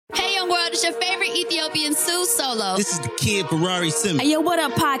world, it's your favorite Ethiopian Sue Solo. This is the kid Ferrari Simmons. Hey, yo, what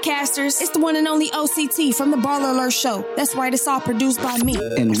up, podcasters? It's the one and only OCT from the Baller Alert Show. That's right, it's all produced by me.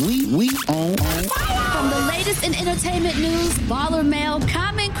 And we own From the latest in entertainment news, baller mail,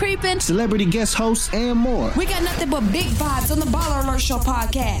 comment creeping, celebrity guest hosts, and more. We got nothing but big vibes on the Baller Alert Show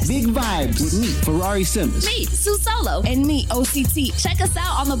podcast. Big vibes with me, Ferrari Simmons. me, Sue Solo. And me, OCT. Check us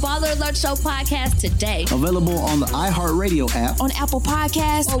out on the Baller Alert Show podcast today, Available on the iHeartRadio app. On Apple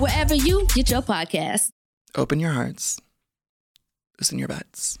Podcasts. or wherever you get your podcast. Open your hearts. Loosen your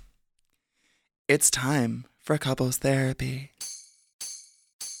butts. It's time for couples therapy.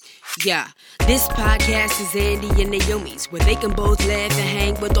 Yeah, this podcast is Andy and Naomi's, where they can both laugh and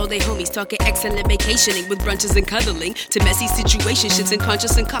hang with all their homies, talking excellent vacationing with brunches and cuddling, to messy situationships and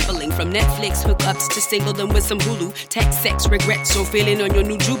conscious and coupling, from Netflix hookups to single them with some Hulu, tech, sex, regrets, or feeling on your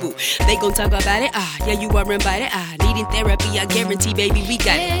new jubu. They gon' talk about it, yeah, you are invited, needing therapy, I guarantee, baby, we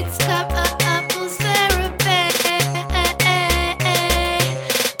got it. It's couples therapy.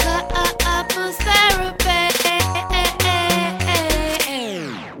 Couples therapy.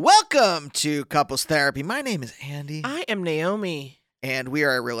 Welcome to Couples Therapy. My name is Andy, I am Naomi. and we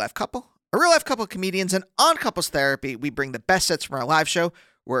are a real-life couple comedians, and on Couples Therapy, we bring the best sets from our live show,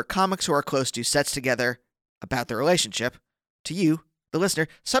 where comics who are close do sets together about their relationship to you, the listener.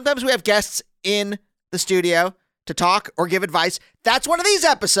 Sometimes we have guests in the studio to talk or give advice. That's one of these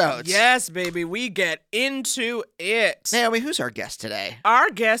episodes. Yes, baby, we get into it. Naomi, who's our guest today?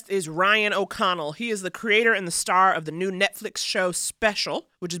 Our guest is Ryan O'Connell. He is the creator and the star of the new Netflix show Special,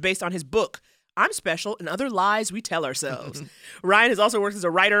 which is based on his book, I'm Special and Other Lies We Tell Ourselves. Ryan has also worked as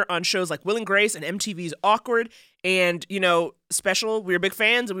a writer on shows like Will and Grace and MTV's Awkward. And, you know, Special, we were big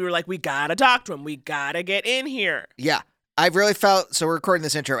fans, and we were like, we gotta talk to him. We gotta get in here. Yeah, I've really felt, so we're recording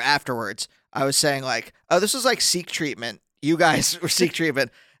this intro afterwards. I was saying like, oh, this was like Seek Treatment. You guys were Seek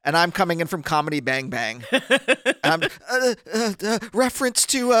Treatment, and I'm coming in from Comedy Bang Bang. Reference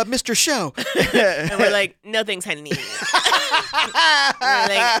to Mr. Show. And we're like, no thanks, honey. We're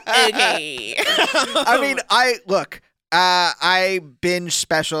like, okay. I mean, I binged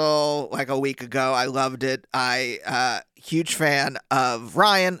Special like a week ago. I loved it. Huge fan of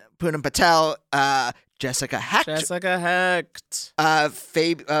Ryan, Poonam Patel, Jessica Hecht.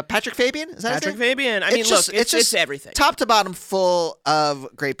 Patrick Fabian? Is that Patrick his name? Fabian. I mean, look, it's just everything. Top to bottom full of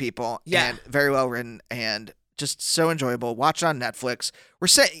great people. Yeah. And very well written and just so enjoyable. Watch it on Netflix. We're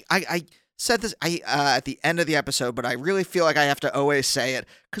saying, I said this at the end of the episode, but I really feel like I have to always say it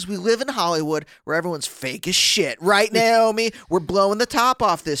because we live in Hollywood where everyone's fake as shit. Right, Naomi? We're blowing the top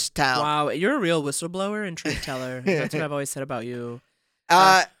off this town. Wow, you're a real whistleblower and truth teller. That's what I've always said about you.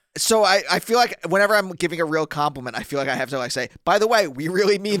 So I feel like whenever I'm giving a real compliment, I feel like I have to like say, by the way, we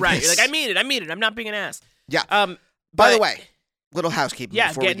really mean Right, this. you're like, I mean it. I'm not being an ass. Yeah. By the way, little housekeeping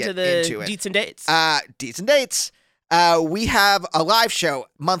before we get into the into it. deets and dates. Deets and dates. We have a live show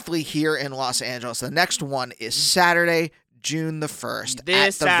monthly here in Los Angeles. The next one is Saturday, June the 1st at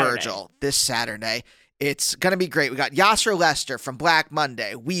the Saturday. Virgil. This Saturday. It's going to be great. We got Yasser Lester from Black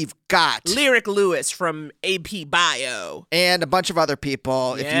Monday. We've got Lyric Lewis from AP Bio. and a bunch of other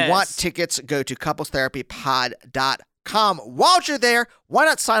people. If you want tickets, go to couplestherapypod.com. While you're there, why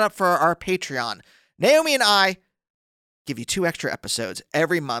not sign up for our Patreon? Naomi and I give you 2 extra episodes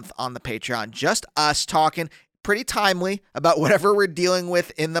every month on the Patreon. Just us talking pretty timely about whatever we're dealing with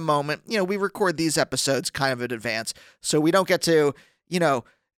in the moment. You know, we record these episodes kind of in advance, so we don't get to,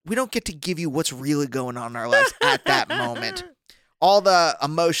 we don't get to give you what's really going on in our lives at that moment. All the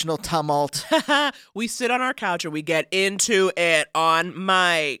emotional tumult. We sit on our couch and we get into it on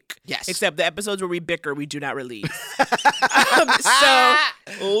mic. Yes. Except the episodes where we bicker, we do not release. So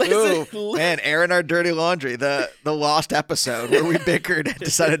listen. Ooh, man, airing our dirty laundry, the lost episode where we bickered and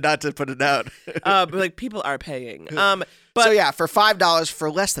decided not to put it out. But like people are paying. But so yeah, for $5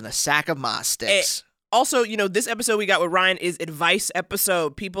 for less than a sack of moss sticks. Also, this episode we got with Ryan is advice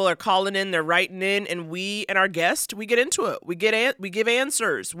episode. People are calling in, they're writing in, and we and our guest, we get into it. We give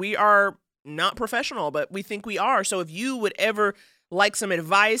answers. We are not professional, but we think we are. So if you would ever like some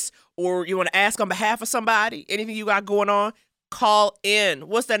advice or you want to ask on behalf of somebody, anything you got going on, call in.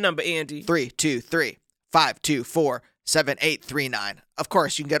 What's that number, Andy? 323-524-7839. Of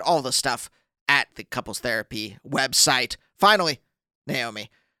course, you can get all the stuff at the Couples Therapy website. Finally, Naomi,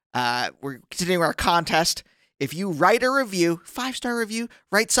 we're continuing our contest. If you write a review, 5-star review,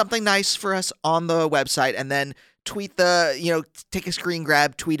 write something nice for us on the website and then tweet take a screen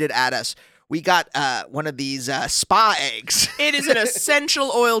grab, tweet it at us. We got one of these spa eggs. It is an essential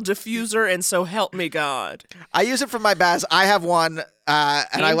oil diffuser, and so help me God. I use it for my baths. I have one,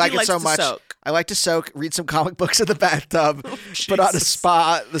 and I like it so much. Soak. I like to read some comic books in the bathtub, put on the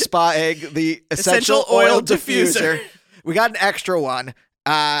spa egg, the essential oil diffuser. We got an extra one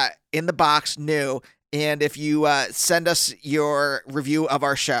in the box, new. And if you send us your review of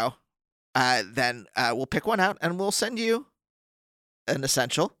our show, then we'll pick one out and we'll send you an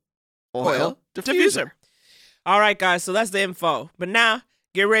essential oil diffuser. All right, guys, so that's the info. But now,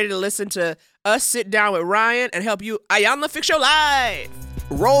 get ready to listen to us sit down with Ryan and help you Ayanna fix your life.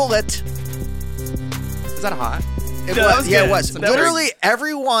 Roll it. Is that hot? It That was. was Yeah, it good. was. That was- Literally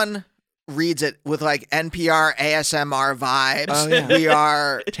everyone reads it with like NPR ASMR vibes. Oh, yeah. We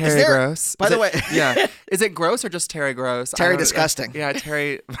are Terry is there- Gross. By Is the it- way, yeah. Is it gross or just Terry Gross? I Terry don't- Disgusting. Yeah,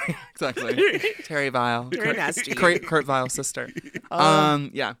 Terry. Exactly. Terry Vile. Very nasty. Kurt Vile's sister.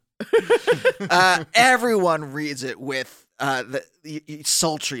 Yeah. everyone reads it with the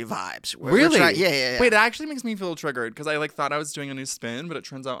sultry vibes. We're trying- yeah. Wait, it actually makes me feel triggered because I like thought I was doing a new spin, but it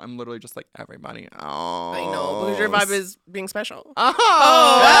turns out I'm literally just like everybody. Oh, I know, because your vibe is being special.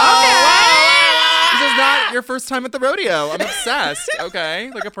 This is not your first time at the rodeo. I'm obsessed.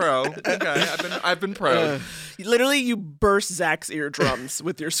 Okay, like a pro. Okay, I've been pro. Literally, you burst Zach's eardrums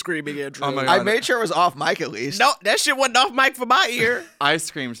with your screaming Andrew. Oh my I God. made sure it was off mic at least. No, that shit wasn't off mic for my ear. I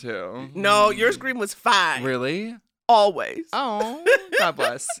screamed too. No, your scream was fine. Really? Always. Oh, God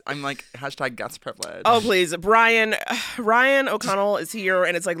bless. I'm like hashtag guest privilege. Oh, please. Ryan O'Connell is here,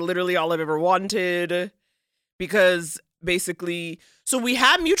 and it's like literally all I've ever wanted because basically, so we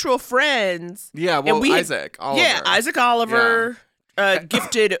have mutual friends. Yeah, well, and we- Isaac Oliver. Yeah, Isaac Oliver,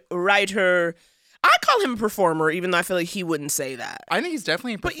 gifted writer. I call him a performer, even though I feel like he wouldn't say that. I think he's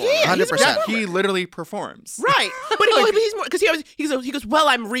definitely a But performer. yeah, he's a 100%. performer. He literally performs. Right. But he's more, because he goes, well,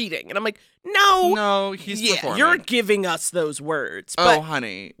 I'm reading. And I'm like, no. No, he's Yeah, performing. you're giving us those words. Oh, But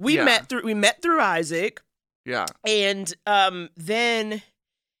honey. we Yeah. met through Isaac. Yeah. And then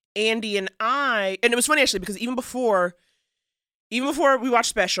Andy and I, and it was funny actually because even before we watched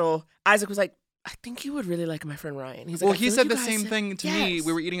Special, Isaac was like, I think you would really like my friend Ryan. He's like, Well, I he feel said like the you same guys- thing to me. Yes.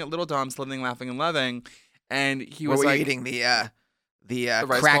 We were eating at Little Dom's, Living, Laughing, and Loving, and he Were was we like, eating the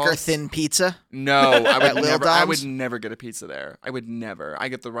rice cracker balls? thin pizza? "No, At Lil I Dom's? would never get a pizza there. I would never. I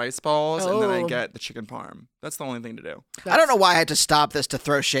get the rice balls and then I Oh. get the chicken parm. That's the only thing to do." I don't know why I had to stop this to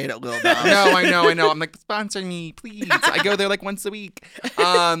throw shade at Lil Dom. No, I know. I'm like, sponsor me, please. I go there like once a week.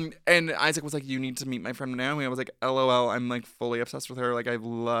 And Isaac was like, you need to meet my friend Naomi. I was like, LOL. I'm like fully obsessed with her. Like, I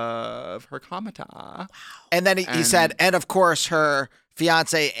love her cometa. And then he said, and of course her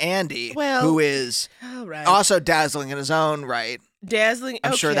fiance Andy, Well, who is All right. also dazzling in his own right. dazzling.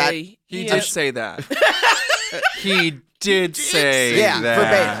 I'm sure that He yeah. did say that. He did say Yeah, that.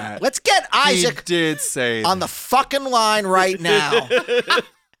 verbatim. Let's get Isaac He did say on the fucking line right now.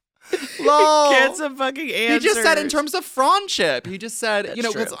 Lol. Get some fucking He answers. just said in terms of friendship. He just said, That's you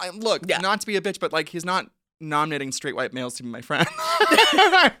know, true. 'cause look, Yeah. not to be a bitch, but like he's not nominating straight white males to be my friend.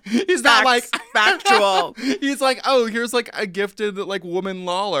 He's not like factual. He's like, oh, here's like a gifted like woman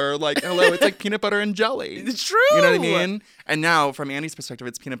lawler. Like, hello, it's like peanut butter and jelly. It's true. You know what I mean? And now, from Andy's perspective,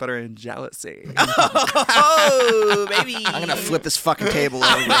 it's peanut butter and jealousy. Oh, baby. I'm gonna flip this fucking table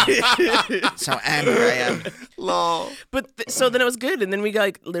over. That's how angry I am. Lol. But so then it was good, and then we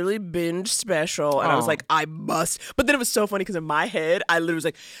like literally binge Special, and I was Oh. like, I must. But then it was so funny because in my head, I literally was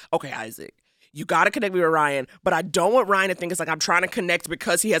like, okay, Isaac, you got to connect me with Ryan, but I don't want Ryan to think it's like I'm trying to connect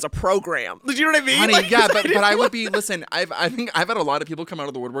because he has a program. Do you know what I mean? Honey, Like, yeah, 'cause but I would be. Listen, I think I've had a lot of people come out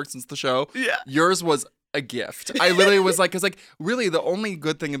of the woodwork since the show. Yeah. Yours was a gift. I literally was like, because like really the only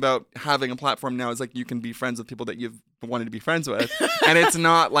good thing about having a platform now is like you can be friends with people that you've wanted to be friends with, and it's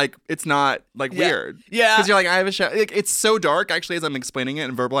not like weird. Yeah. Because you're like, I have a show. Like, it's so dark. Actually, as I'm explaining it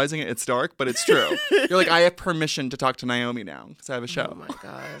and verbalizing it, it's dark, but it's true. You're like, I have permission to talk to Naomi now because I have a show. Oh my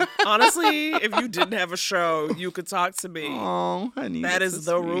god. Honestly, if you didn't have a show, you could talk to me. Oh, honey, That that's is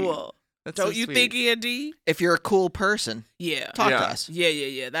so the sweet. rule. That's Don't so you sweet. think, Andy? If you're a cool person, Yeah. talk Yeah. to us.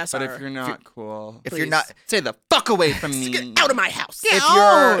 Yeah. That's But our. if you're not cool, If Please. you're not, stay the fuck away from me. get out of my house.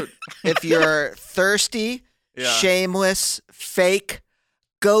 if you're thirsty, Yeah. shameless, fake,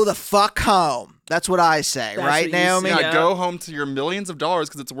 go the fuck home. That's what I say, That's right, what you Naomi? say. Yeah, Yeah. go home to your millions of dollars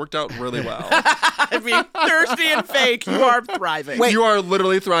because it's worked out really well. I mean, thirsty and fake, you are thriving. Wait. You are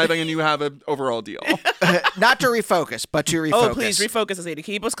literally thriving and you have an overall deal. Not to refocus, but to refocus. Oh, please refocus us, Andy.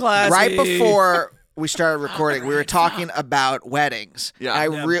 Keep us classy. Right before we started recording, we were talking about weddings. Yeah.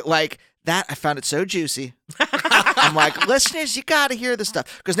 And I like that. I found it so juicy. I'm like, listeners, you got to hear this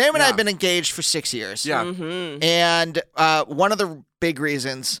stuff. Because Naomi and I have been engaged for 6 years. Yeah. Mm-hmm. And one of the big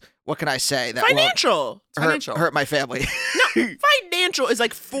reasons, what can I say? That Financial. won't Financial. hurt my family. Financial is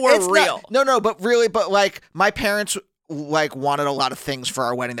like for It's real. No, but really, but like my parents like wanted a lot of things for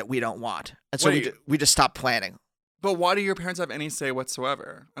our wedding that we don't want, and so Wait. we just stopped planning. But why do your parents have any say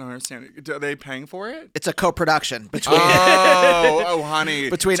whatsoever? I don't understand. Are they paying for it? It's a co-production between Oh, honey.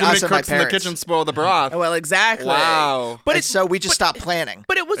 Between Too many us and my cooks in the parents. kitchen spoil the broth. Well, exactly. Wow. But and so we just stopped planning.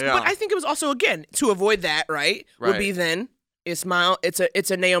 But it was. Yeah. But I think it was also again to avoid that. Right. Would be Right. then. It's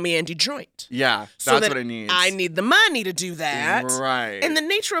a Naomi Andy joint. Yeah, So that's then what it needs. I need the money to do that. Right. And the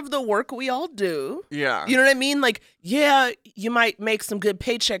nature of the work we all do. Yeah. You know what I mean? Like, yeah, you might make some good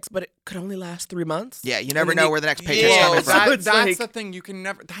paychecks, but it could only last 3 months. Yeah, you never And then know where the next paycheck's Yeah, coming so from. it's That's like- the thing. You can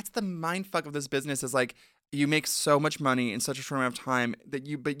never. That's the mind fuck of this business. Is like you make so much money in such a short amount of time that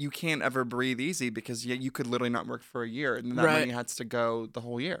you can't ever breathe easy because you could literally not work for a year and that Right. money has to go the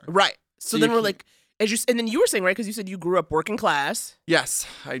whole year. Right. So So then you we're can- like, and then you were saying, right? Because you said you grew up working class. Yes,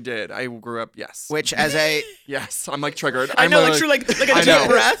 I did. I grew up. Yes. Which, as a Yes, I'm like triggered. I I'm know, like, like you're like a I deep know.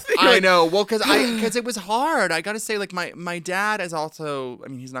 breath. You're I like, know. Well, because it was hard. I got to say, like my dad is also. I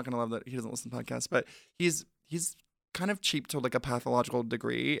mean, he's not gonna love that. He doesn't listen to podcasts, but he's kind of cheap to like a pathological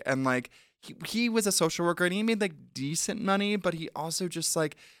degree, and like he was a social worker and he made like decent money, but he also just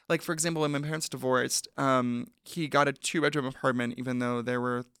like for example, when my parents divorced, he got a 2-bedroom apartment even though there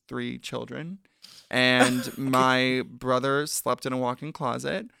were 3 children. And my brother slept in a walk-in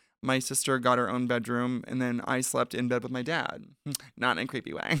closet. My sister got her own bedroom, and then I slept in bed with my dad. Not in a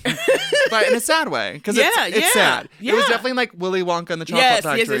creepy way, but in a sad way. Because Yeah, it's sad. yeah. It was definitely like Willy Wonka and the Chocolate Yes,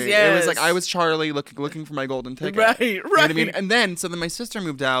 Factory. yes, It was like yes. I was Charlie looking for my golden ticket. Right, You know what I mean? right. And then my sister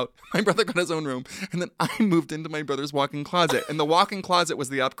moved out. My brother got his own room, and then I moved into my brother's walk-in closet. And the walk-in closet was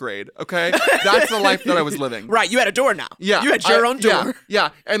the upgrade. Okay, that's the life that I was living. right. You had a door now. Yeah. You had your own door. Yeah, yeah.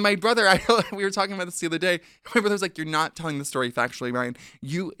 And my brother, we were talking about this the other day. My brother's like, you're not telling the story factually, Ryan.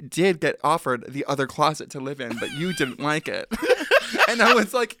 You did get offered the other closet to live in, but you didn't like it. And I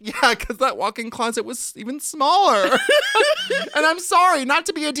was like, yeah, because that walk-in closet was even smaller. And I'm sorry, not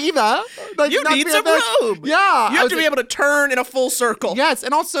to be a diva. Like, You not to need be a some bitch. room. Yeah. You I have was to be like, able to turn in a full circle. Yes,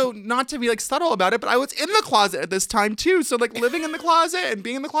 and also not to be like subtle about it, but I was in the closet at this time too. So like living in the closet and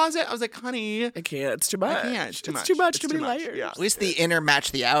being in the closet, I was like, honey, I can't. It's too much. can't. It's too much. Too much. It's Too too many much. layers. Yeah. at least the inner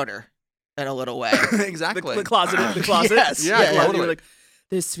matched the outer in a little way. exactly. The closet. The closet. Yes. Yeah, You totally. were like,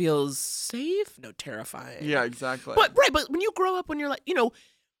 this feels safe. No, terrifying. Yeah, exactly. But when you grow up, when you're like, because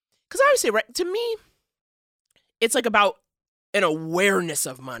I always say, right, to me, it's like about an awareness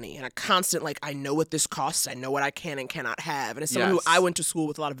of money and a constant, like, I know what this costs. I know what I can and cannot have. And as someone Yes. who I went to school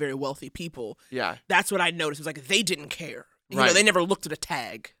with a lot of very wealthy people, yeah. that's what I noticed. It was like, they didn't care. Right. They never looked at a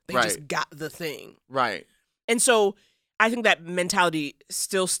tag. They Right. just got the thing. Right. And so I think that mentality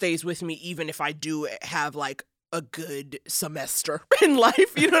still stays with me, even if I do have like a good semester in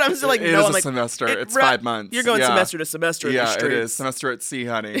life. You know what I'm saying? Like, It no, is I'm a like, semester. It's right, 5 months. You're going Yeah. semester to semester. in the Yeah, it streets. is. Semester at sea,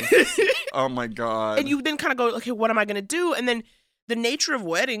 honey. Oh my God. And you then kind of go, okay, what am I going to do? And then the nature of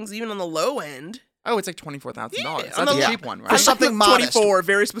weddings, even on the low end, Oh, it's like $24,000. Yeah, That's on a the- cheap one, right? For something modest. 24,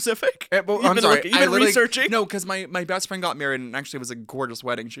 very specific. Well, You've I'm been sorry. looking- you've I been literally- researching? No, because my best friend got married, and actually it was a gorgeous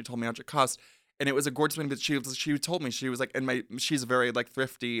wedding. She told me how much it cost, and it was a gorgeous wedding. But she told me, she was like, and she's very like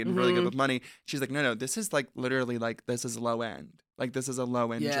thrifty and really good with money. She's like, no, this is like literally like this is low end. Like this is a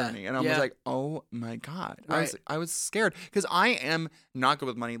low end Yeah, journey, and I yeah. was like, oh my God, Right. I was scared because I am not good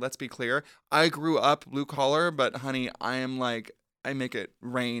with money. Let's be clear. I grew up blue collar, but honey, I am like. I make it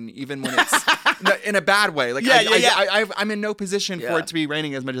rain even when it's in a bad way. Like I'm in no position Yeah. for it to be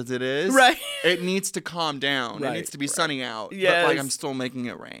raining as much as it is. Right. It needs to calm down. It Right, needs to be sunny out. But Yes. like I'm still making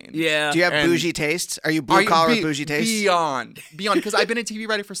it rain. Yeah. Do you have And- bougie tastes? Are you blue collar with bougie tastes? Beyond, because I've been a TV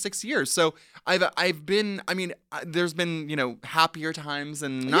writer for 6 years, so I've been. I mean, there's been happier times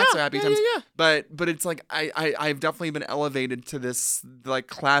and not so happy times. yeah. But it's like I've definitely been elevated to this like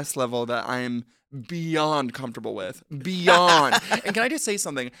class level that I'm beyond comfortable with. Beyond. And can I just say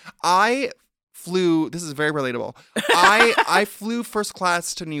something? I flew. This is very relatable. I flew first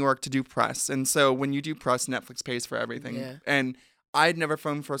class to New York to do press, and so when you do press, Netflix pays for everything. Yeah. And I'd never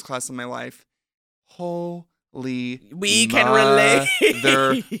flown first class in my life. Holy, We can relate.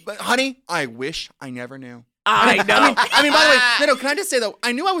 But honey, I wish I never knew. I know. I mean, by the way, no. Can I just say though,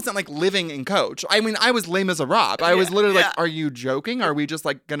 I knew I wasn't like living in Coach. I mean, I was lame as a rock. I was literally like, "Are you joking? Are we just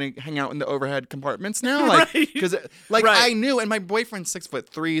like gonna hang out in the overhead compartments now?" Like, Right. because like Right. I knew, and my boyfriend's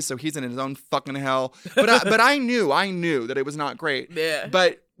 6'3", so he's in his own fucking hell. But I knew that it was not great. Yeah.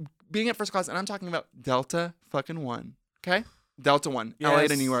 But being at first class, and I'm talking about Delta fucking One. Okay. Delta One, LA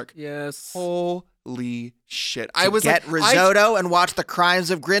to New York. Yes. Holy shit! I was Get like, risotto and watch The Crimes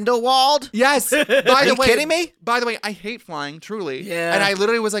of Grindelwald? Yes. By Are the you way, kidding me? By the way, I hate flying, truly. Yeah. And I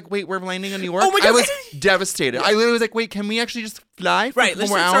literally was like, wait, we're landing in New York? Oh my God. I was devastated. I literally was like, wait, can we actually just fly for Right, a couple let's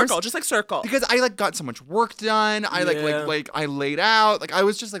more like hours? circle, just like circle. Because I like got so much work done. I Yeah. like I laid out. Like I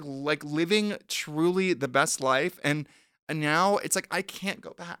was just like living truly the best life. And now it's like I can't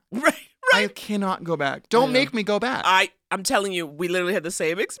go back. Right. I cannot go back. Don't make me go back. I'm telling you, we literally had the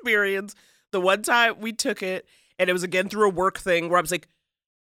same experience. The one time we took it, and it was again through a work thing where I was like,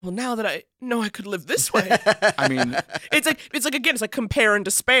 well, now that I know I could live this way. I mean, It's like compare and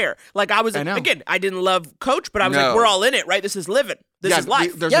despair. Like I was, I know. again, I didn't love Coach, but I was No. like, we're all in it, right? This is living. This is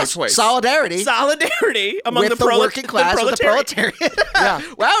life. There's Yes, no choice. solidarity Solidarity among with the working class, with the proletariat. Yeah.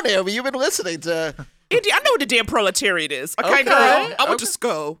 Wow, Naomi, you've been listening to... Andy, I know what the damn proletariat is. Okay, Okay. girl. I went to Okay.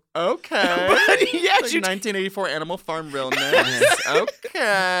 school. Okay. But yeah, Like you 1984 Animal Farm realness.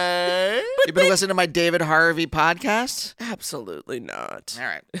 Okay. You've been listening to my David Harvey podcast? absolutely not. All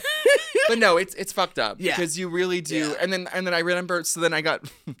right. But no, it's fucked up Yeah. because you really do. And then I remember. So then I got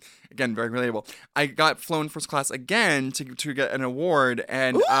again very relatable. I got flown first class again to get an award,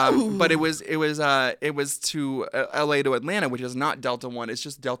 and but it was to LA to Atlanta, which is not Delta One. It's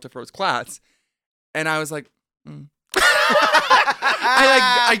just Delta first class, and I was like,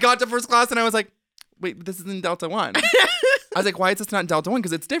 I got to first class, and I was like, wait, this isn't Delta One. I was like, why is this not Delta One?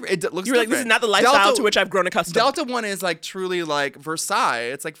 Because it's different. It looks You were like, different. this is not the lifestyle to which I've grown accustomed. Delta One is like truly like Versailles.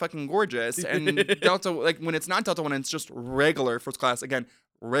 It's like fucking gorgeous. And Delta, like when it's not Delta One, it's just regular first class. Again,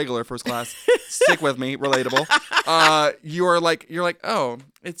 regular first class. Stick with me, relatable. You're like, oh,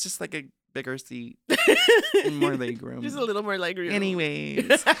 it's just like a bigger seat, more leg room. Just a little more like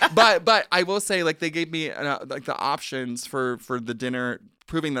Anyways, but I will say, like, they gave me like the options for the dinner,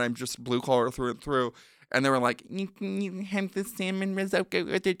 proving that I'm just blue collar through and through. And they were like, you can have the salmon risotto,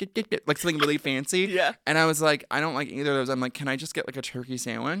 like something really fancy. Yeah. And I was like, I don't like either of those. I'm like, can I just get like a turkey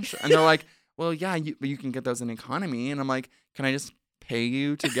sandwich? And they're like, well, yeah, you can get those in economy. And I'm like, can I just pay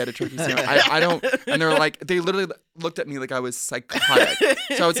you to get a turkey sandwich? I don't. And they're like, they literally looked at me like I was psychotic.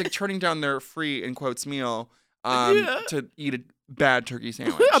 So I was like turning down their free, in quotes, meal to eat a bad turkey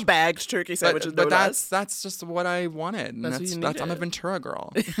sandwich. A bagged turkey sandwich is But known as. that's just what I wanted. And That's what you I'm a needed. Ventura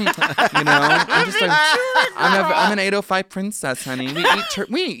girl. You know, I'm an 805 princess, honey.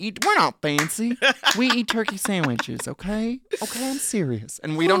 We're not fancy. We eat turkey sandwiches, okay? Okay, I'm serious.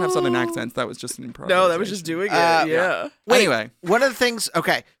 And we don't have southern accents. That was just an improv. No, that was just doing it. Yeah. Anyway, One of the things,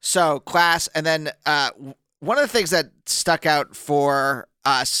 okay, so class, and then one of the things that stuck out for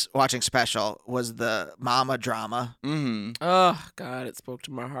us watching Special was the mama drama. Oh, God, it spoke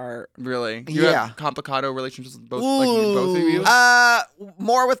to my heart. really, you Yeah. have complicado relationships with both of you.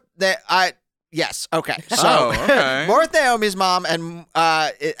 More with yes, okay. So Oh, okay. more with Naomi's mom, and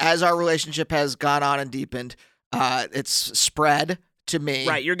as our relationship has gone on and deepened, it's spread to me.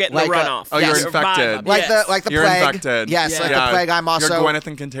 Right, you're getting like the runoff. Oh, you're Yes. infected. Vibe. Like Yes. the You're plague. infected. Yes, like the plague. I'm also You're Gwyneth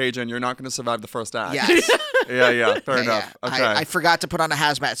in Contagion. You're not going to survive the first act. yes. Yeah. Fair Yeah, enough. yeah. Okay. I forgot to put on a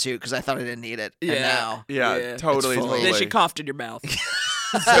hazmat suit because I thought I didn't need it. And now yeah, totally, It's fully- totally. Then she coughed in your mouth.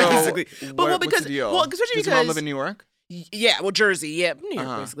 So, basically. But well, what's because the deal? well, especially Does your mom because live in New York? yeah, well, Jersey, yeah, New York,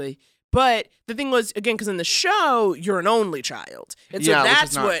 Uh-huh. basically. But the thing was, again, because in the show you're an only child, and so Yeah, which is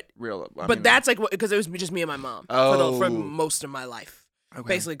that's not what. real. I But mean, that's like because it was just me and my mom for Oh. most of my life. okay.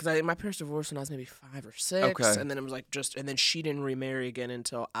 Basically, because my parents divorced when I was maybe 5 or 6, Okay. and then it was like and then she didn't remarry again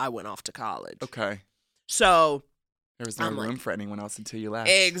until I went off to college. Okay. So There was no I'm like- room for anyone else until you left.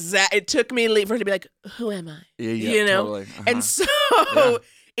 it took me for her to be like, who am I? Yeah, you know? totally. Uh-huh. And so Yeah.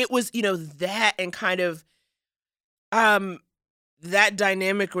 it was, that and kind of that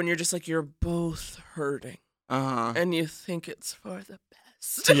dynamic when you're just like, you're both hurting Uh-huh. and you think it's for the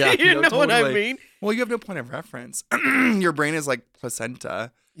best. Yeah, you no, know what I totally. mean? Well, you have no point of reference. Your brain is like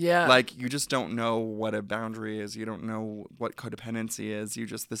placenta. Yeah. Like, you just don't know what a boundary is. You don't know what codependency is.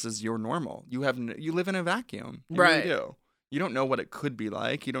 This is your normal. You live in a vacuum. You Right. really do. You don't know what it could be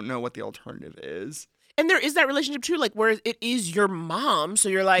like. You don't know what the alternative is. And there is that relationship too, like where it is your mom. So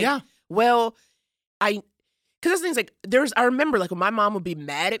you're like, Yeah. well, because that's things like I remember like when my mom would be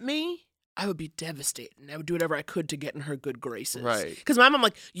mad at me, I would be devastated and I would do whatever I could to get in her good graces. Right. Because my mom,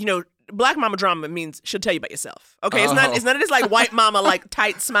 like, black mama drama means she'll tell you about yourself. Okay. It's Oh. not of this like white mama, like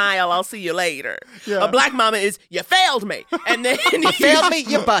tight smile, I'll see you later. Yeah. A black mama is, you failed me. And then you failed me,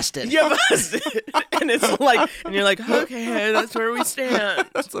 you busted. You busted. And it's like, and you're like, okay, that's where we stand.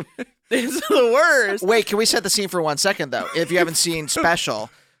 It's the worst. Wait, can we set the scene for 1 second though? If you haven't seen Special,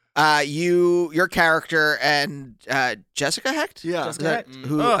 Your character and Jessica Hecht? Yeah. Jessica Hecht.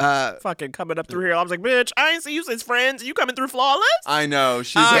 Who, fucking coming up through here. I was like, bitch, I ain't see you since Friends. You coming through flawless? I know.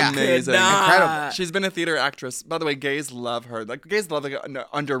 She's I amazing. could not. Incredible. She's been a theater actress. By the way, gays love her. Like, gays love like an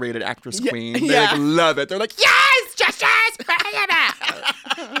underrated actress queen. They yeah. like, love it. They're like, yes, Justice!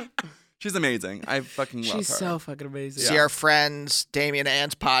 She's amazing. I fucking love her. She's so fucking amazing. See our friends, Damien and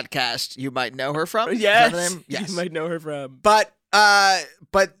Ann's podcast. You might know her from. Yes. Is that the name? Yes. You might know her from. But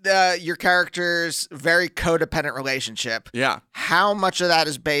your character's very codependent relationship. Yeah. How much of that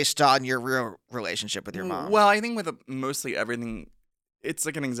is based on your real relationship with your mom? Well, I think with mostly everything, it's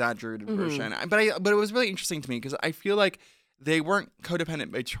like an exaggerated version. But it was really interesting to me because I feel like they weren't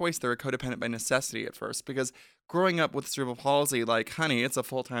codependent by choice. They were codependent by necessity at first because growing up with cerebral palsy, like, honey, it's a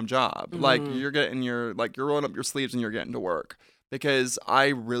full-time job. Like, you're rolling up your sleeves and you're getting to work. Because I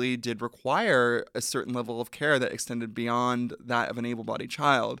really did require a certain level of care that extended beyond that of an able-bodied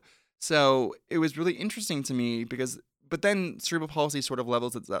child. So it was really interesting to me but then cerebral palsy sort of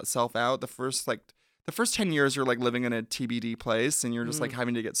levels itself out. The first 10 years you're like living in a TBD place and you're just like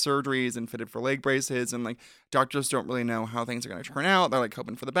having to get surgeries and fitted for leg braces and like doctors don't really know how things are going to turn out. They're like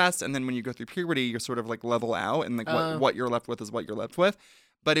hoping for the best. And then when you go through puberty, you're sort of like level out and like what you're left with is what you're left with.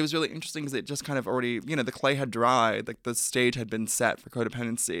 But it was really interesting because it just kind of already, the clay had dried, like the stage had been set for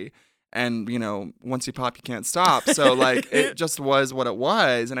codependency. And, once you pop, you can't stop. So like it just was what it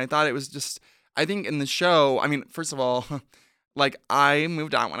was. And I thought it was just, I think in the show, I mean, first of all, like I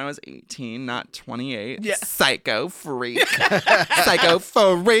moved out when I was 18, not 28. Yeah. Psycho freak. Psycho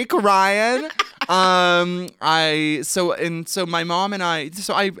freak, Ryan. So my mom and I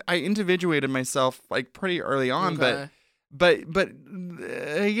individuated myself like pretty early on, Okay. But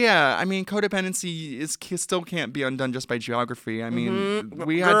yeah, I mean, codependency still can't be undone just by geography. I mean,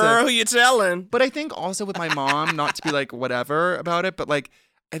 we had Girl, to. who you telling? But I think also with my mom, not to be like whatever about it, but like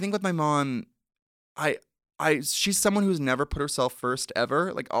I think with my mom, she's someone who's never put herself first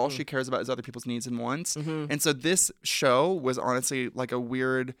ever. Like all she cares about is other people's needs and wants. And so this show was honestly like a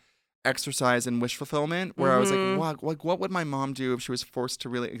weird exercise in wish fulfillment, where I was like, wow, like what would my mom do if she was forced to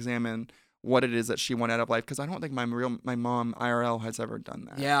really examine what it is that she wanted out of life? Because I don't think my mom IRL has ever done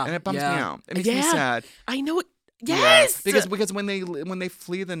that. Yeah, and it bums me yeah. out. It makes me sad. I know it. Yes, Yeah. Because when they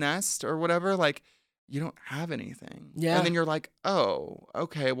flee the nest or whatever, like you don't have anything. Yeah, and then you're like, oh,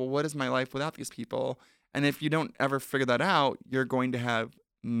 okay, well, what is my life without these people? And if you don't ever figure that out, you're going to have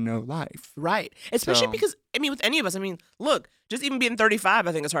no life. Right. Especially because, I mean, with any of us, I mean, look, just even being 35,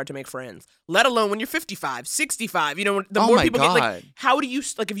 I think it's hard to make friends, let alone when you're 55, 65. The more people get, like, how do you,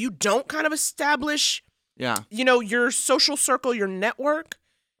 like, if you don't kind of establish, your social circle, your network,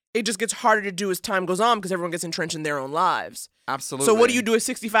 it just gets harder to do as time goes on because everyone gets entrenched in their own lives. Absolutely. So what do you do at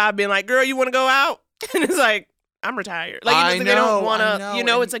 65 being like, girl, you want to go out? And it's like, I'm retired. Like, they don't want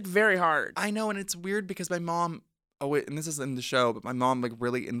to, it's like very hard. I know, and it's weird because my mom, and this is in the show, but my mom like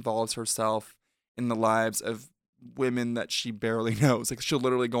really involves herself in the lives of women that she barely knows. Like she'll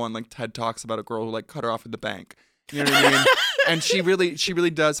literally go on like TED Talks about a girl who like cut her off at the bank. You know what I mean? And she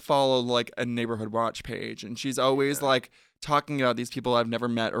really does follow like a neighborhood watch page, and she's always like talking about these people I've never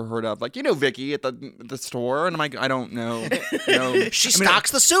met or heard of, like Vicky at the store, and I'm like, I don't know. She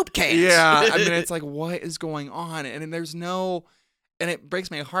stocks the soup cans. Yeah, I mean, it's like, what is going on? And there's no, and it breaks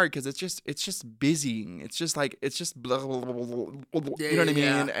my heart because it's just busy. It's just blah, blah, blah, blah, blah, you know what I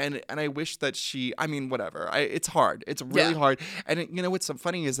mean? And I wish that I mean, whatever. It's hard. It's really hard. And what's so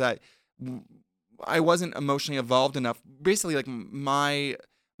funny is that I wasn't emotionally evolved enough. Basically, like my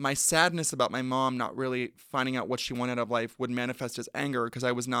sadness about my mom not really finding out what she wanted out of life would manifest as anger because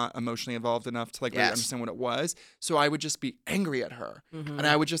I was not emotionally evolved enough to like really understand what it was. So I would just be angry at her, and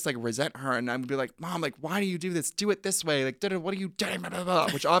I would just like resent her, and I would be like, "Mom, like, why do you do this? Do it this way. Like, what are you doing?" Blah, blah,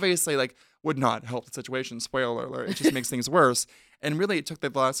 blah. Which obviously like would not help the situation. Spoiler alert! It just makes things worse. And really, it took the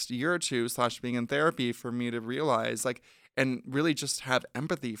last year or two / being in therapy for me to realize like and really just have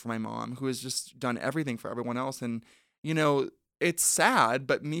empathy for my mom, who has just done everything for everyone else, and it's sad,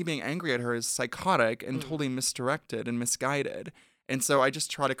 but me being angry at her is psychotic and totally misdirected and misguided. And so I just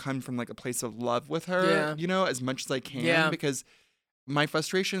try to come from like a place of love with her, as much as I can, because my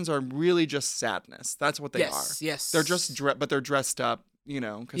frustrations are really just sadness. That's what they are. Yes. They're just, but they're dressed up,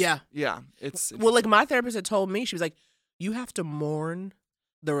 'cause, it's well, like my therapist had told me, she was like, you have to mourn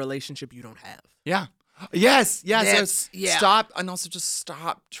the relationship you don't have. Yeah. Yes. Yeah. Stop. And also just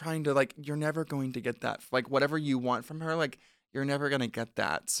stop trying to like, you're never going to get that. Like whatever you want from her, like, you're never going to get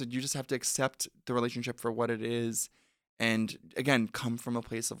that. So you just have to accept the relationship for what it is. And again, come from a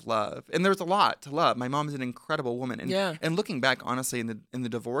place of love. And there's a lot to love. My mom is an incredible woman. And looking back, honestly, in the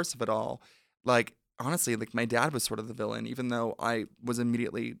divorce of it all, like honestly, like my dad was sort of the villain, even though I was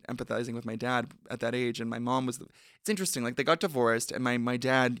immediately empathizing with my dad at that age, and my mom was. It's interesting. Like they got divorced, and my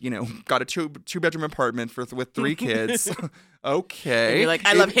dad, got a two-bedroom apartment with 3 kids. Okay, And you're like,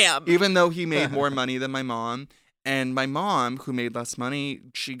 I love him, even though he made more money than my mom. And my mom, who made less money,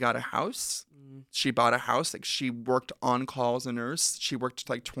 she got a house. She bought a house. Like she worked on call as a nurse. She worked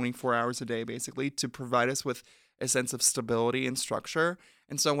like 24 hours a day, basically, to provide us with a sense of stability and structure.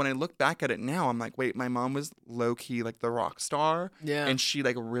 And so when I look back at it now, I'm like, wait, my mom was low key like the rock star. Yeah. And she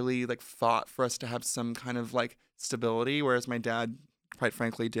like really like fought for us to have some kind of like stability, whereas my dad, quite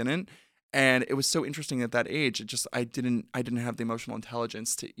frankly, didn't. And it was so interesting at that age. I didn't have the emotional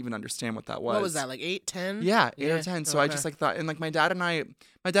intelligence to even understand what that was. What was that, like 8, 10? Yeah, 8 or 10. So I okay. just like thought, and like my dad and I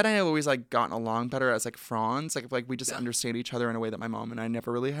have always like gotten along better as like fronds. Like we just understand each other in a way that my mom and I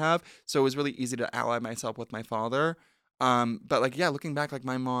never really have. So it was really easy to ally myself with my father. But like, yeah, looking back, like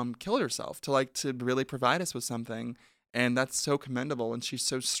my mom killed herself to really provide us with something. And that's so commendable. And she's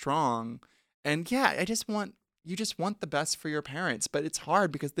so strong. And yeah, you just want the best for your parents, but it's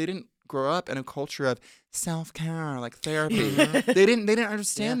hard because they didn't grow up in a culture of self-care, like therapy. They didn't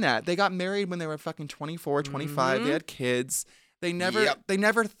understand that. They got married when they were fucking 24, 25. They had kids. They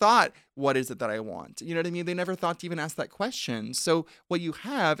never thought, what is it that I want? You know what I mean? They never thought to even ask that question. So what you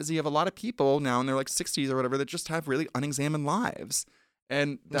have is you have a lot of people now in their like 60s or whatever that just have really unexamined lives.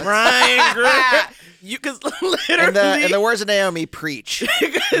 And that's Right, because literally, in the words of Naomi, preach.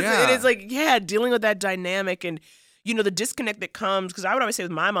 It is like, dealing with that dynamic and, the disconnect that comes, because I would always say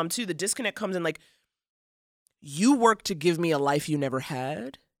with my mom too, the disconnect comes in like, you work to give me a life you never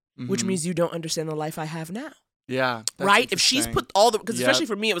had, which means you don't understand the life I have now. Yeah. Right? If she's put all the, because especially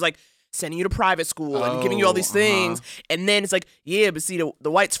for me, it was like sending you to private school and giving you all these things. And then it's like, but see,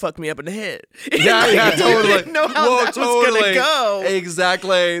 the whites fucked me up in the head. Yeah, totally. Didn't know how that was going to go.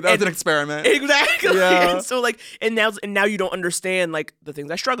 Exactly. That was an experiment. Exactly. Yeah. And so like, and now you don't understand like the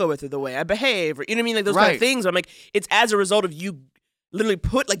things I struggle with or the way I behave or, you know what I mean? Like those kind of things. I'm like, it's as a result of you literally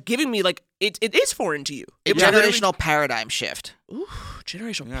giving me like, it is foreign to you. A generational paradigm shift. Ooh,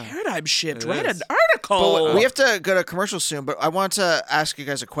 generational paradigm shift. It Write is. an article. But we have to go to commercial soon, but I want to ask you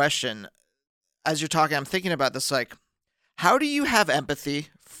guys a question. As you're talking, I'm thinking about this, like, how do you have empathy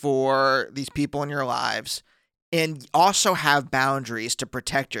for these people in your lives and also have boundaries to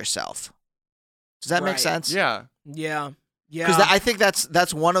protect yourself? Does that make sense? Yeah. Yeah. Because I think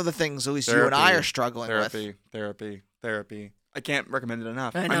that's one of the things at least you and I are struggling with. Therapy. I can't recommend it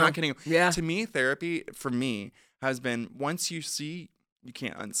enough. I I'm know. not kidding. Yeah. To me, therapy, for me, has been once you see, you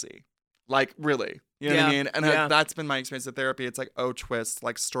can't unsee. Like, really. You know what I mean? And that's been my experience with therapy. It's like, oh, twist,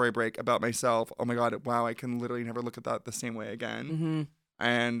 like story break about myself. Oh my God, wow, I can literally never look at that the same way again.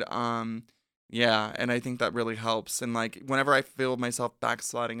 And and I think that really helps. And like, whenever I feel myself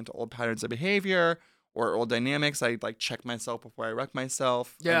backsliding into old patterns of behavior or old dynamics, I like check myself before I wreck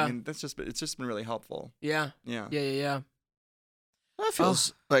myself. Yeah. I mean, it's just been really helpful. Yeah. Yeah. That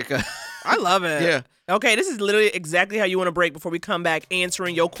feels like I love it. Yeah. Okay, this is literally exactly how you want to break before we come back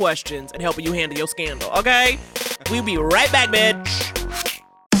answering your questions and helping you handle your scandal, okay? We'll be right back, bitch.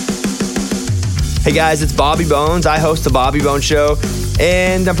 Hey guys, it's Bobby Bones. I host the Bobby Bones Show,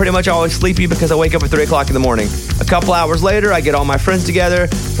 and I'm pretty much always sleepy because I wake up at 3 o'clock in the morning. A couple hours later, I get all my friends together,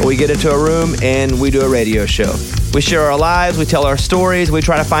 and we get into a room, and we do a radio show. We share our lives, we tell our stories, we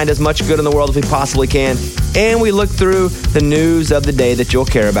try to find as much good in the world as we possibly can, and we look through the news of the day that you'll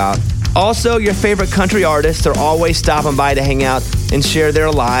care about. Also, your favorite country artists are always stopping by to hang out and share their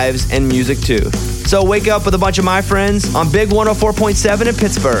lives and music too. So wake up with a bunch of my friends on Big 104.7 in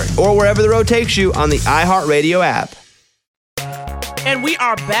Pittsburgh or wherever the road takes you on the iHeartRadio app. And we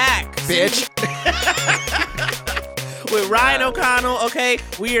are back. bitch. With Ryan O'Connell, okay?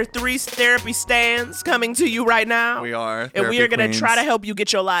 We are 3 therapy stands coming to you right now. We are. And we are going to Therapy try to queens. help you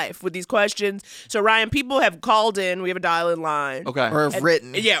get your life with these questions. So, Ryan, people have called in. We have a dial-in line. Okay. Or have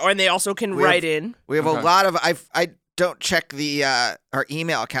written. Yeah, and they also can We write have- in. We have Okay. a lot of I don't check the our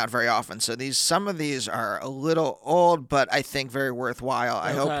email account very often, so some of these are a little old, but I think very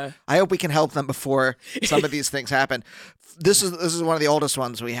worthwhile. Okay. I hope we can help them before some of these things happen. This is one of the oldest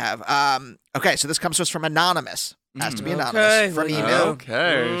ones we have. Okay, so this comes to us from Anonymous. Has to be anonymous Okay, from let's email.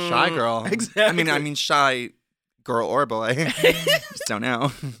 Okay. Shy girl. Exactly. I mean, shy girl or boy. Just don't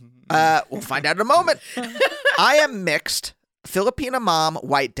know. We'll find out in a moment. I am mixed, Filipina mom,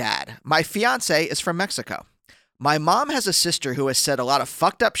 white dad. My fiance is from Mexico. My mom has a sister who has said a lot of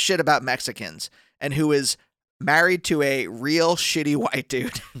fucked up shit about Mexicans and who is married to a real shitty white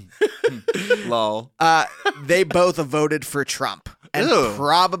dude. Lol. They both voted for Trump and Ew.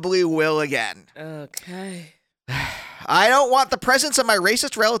 probably will again. Okay. I don't want the presence of my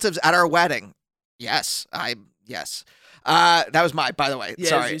racist relatives at our wedding. Yes. Yes. That was by the way. Yes,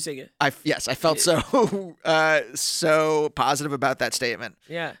 Sorry. you sing it. I felt so so positive about that statement.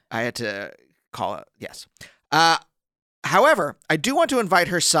 Yeah. I had to call it. Yes. However, I do want to invite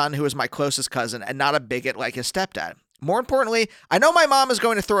her son, who is my closest cousin and not a bigot like his stepdad. More importantly, I know my mom is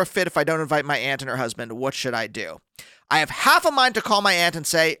going to throw a fit if I don't invite my aunt and her husband. What should I do? I have half a mind to call my aunt and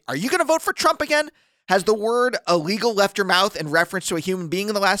say, "Are you going to vote for Trump again? Has the word illegal left your mouth in reference to a human being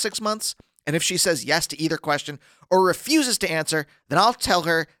in the last 6 months?" And if she says yes to either question or refuses to answer, then I'll tell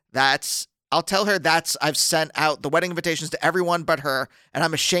her that's I've sent out the wedding invitations to everyone but her, and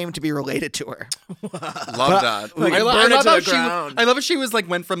I'm ashamed to be related to her. Love that. Like, I burn it love to how the ground. I love how she was like,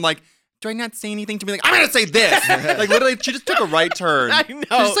 went from like, do I not say anything to be like, I'm gonna say this. Like literally, she just took a right turn. I She know.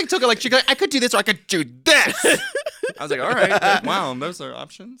 just like took it like she could, I could do this or I could do this. I was like, all right, wow, those are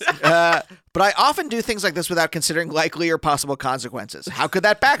options. But I often do things like this without considering likely or possible consequences. How could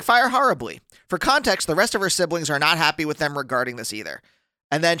that backfire horribly? For context, the rest of her siblings are not happy with them regarding this either.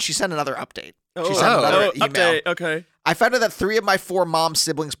 And then she sent another update. She sent another email. Update. Okay. I found out that 3 of my 4 mom's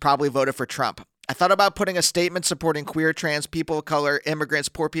siblings probably voted for Trump. I thought about putting a statement supporting queer, trans, people of color, immigrants,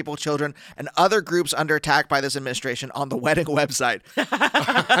 poor people, children, and other groups under attack by this administration on the wedding website.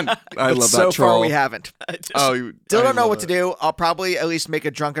 I love that So troll. far, we haven't. Oh, Still don't know what to do. I'll probably at least make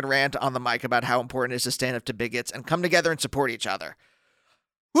a drunken rant on the mic about how important it is to stand up to bigots and come together and support each other.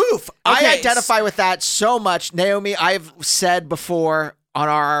 Woof! I Okay, identify with that so much. Naomi, I've said before on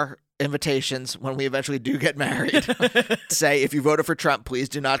our invitations when we eventually do get married, say, if you voted for Trump, please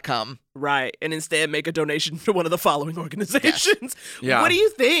do not come. Right. And instead make a donation to one of the following organizations. Yeah. What do you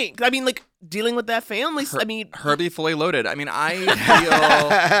think? I mean, like, dealing with that family. I mean, Herbie fully loaded. I mean,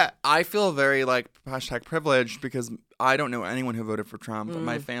 I feel very like hashtag privileged because I don't know anyone who voted for Trump.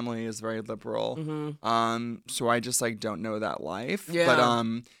 My family is very liberal. So I just like don't know that life. Yeah. But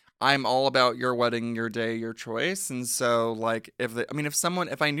I'm all about your wedding, your day, your choice. And so like if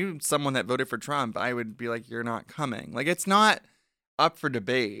I knew someone that voted for Trump, I would be like, you're not coming. Like it's not up for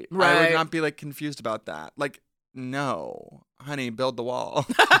debate. I Right. would not be like confused about that. Like, no, honey, build the wall.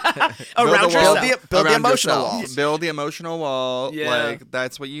 around Build yourself. Build the around emotional yourself. walls. Build the emotional wall. Yeah. Like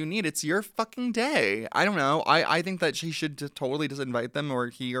that's what you need. It's your fucking day. I don't know. I think that she should totally just invite them or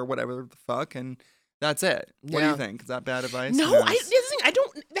he or whatever the fuck and that's it. What do Yeah. you think? Is that bad advice? No, Who knows?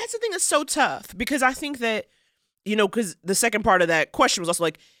 that's the thing that's so tough because I think that, because the second part of that question was also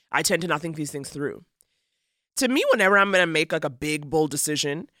like, I tend to not think these things through. To me, whenever I'm going to make like a big, bold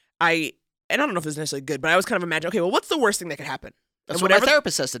decision, and I don't know if it's necessarily good, but I always kind of imagine, okay, well, what's the worst thing that could happen? That's And what my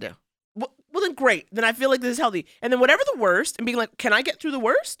therapist says to do. Well, then great. Then I feel like this is healthy. And then whatever the worst, and being like, can I get through the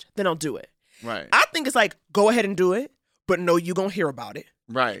worst? Then I'll do it. Right. I think it's like, go ahead and do it, but no, you're going to hear about it.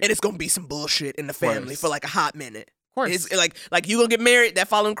 Right. And it's going to be some bullshit in the family course. for like a hot minute. Of course. It's like you going to get married, that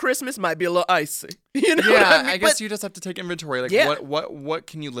following Christmas might be a little icy. You know what Yeah, I mean? I guess But- you just have to take inventory. Like, Yeah. what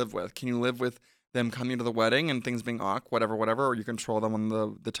can you live with? Can you live with them coming to the wedding and things being awkward, whatever, or you control them on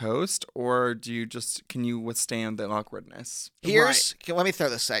the toast, or can you withstand the awkwardness? Let me throw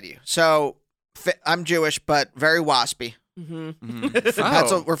this at you. So I'm Jewish, but very waspy.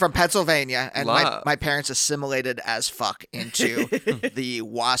 Oh. We're from Pennsylvania, and Love. my parents assimilated as fuck into the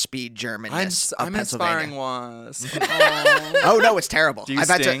waspy Germanness of I'm Pennsylvania. inspiring wasp. Oh no, it's terrible. Do you I've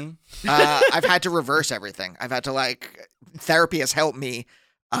sting? I've had to reverse everything. I've had to therapy has helped me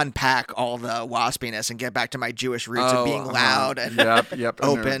unpack all the waspiness and get back to my Jewish roots of being loud and yep,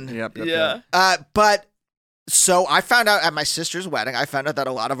 open. Yep. Yeah. But so I found out at my sister's wedding, I found out that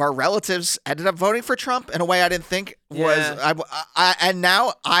a lot of our relatives ended up voting for Trump in a way I didn't think was. And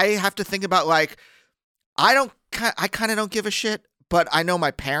now I have to think about I kind of don't give a shit, but I know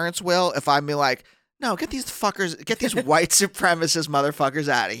my parents will if I'm like, no, get these white supremacist motherfuckers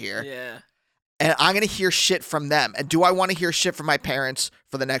out of here. Yeah. And I'm going to hear shit from them. And do I want to hear shit from my parents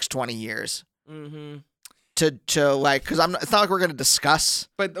for the next 20 years? Mm-hmm. Because it's not like we're going to discuss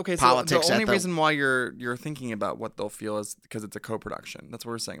But okay, so politics. the only at the- reason why you're thinking about what they'll feel is because it's a co-production. That's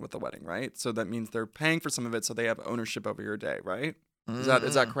what we're saying with the wedding, right? So that means they're paying for some of it, so they have ownership over your day, right? Is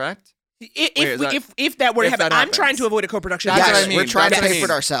that correct? If that were to if happen, that I'm happens. trying to avoid a co-production. That's yes, what I mean. we're trying That's to what I pay for it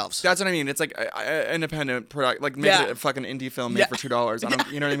mean. ourselves. That's what I mean. It's like independent product, like make Yeah. it a fucking indie film made Yeah. for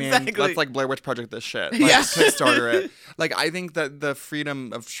 $2. You know what I mean? Exactly. Let's like Blair Witch Project this shit. Like, Yes. Kickstarter it. Like I think that the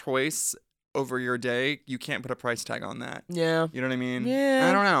freedom of choice over your day, you can't put a price tag on that. Yeah. You know what I mean? Yeah.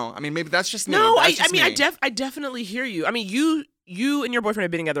 I don't know. I mean, maybe that's just me. No, That's I just mean, me. I definitely hear you. I mean, you you and your boyfriend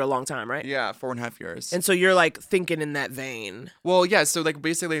have been together a long time, right? Yeah, 4.5 years. And so you're like thinking in that vein. Well, yeah. So like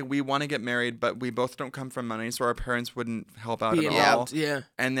basically, we want to get married, but we both don't come from money, so our parents wouldn't help out Be at involved, all. yeah.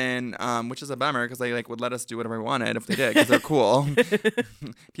 And then, which is a bummer because they like would let us do whatever we wanted if they did because they're cool.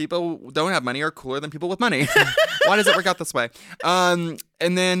 People who don't have money are cooler than people with money. Why does it work out this way?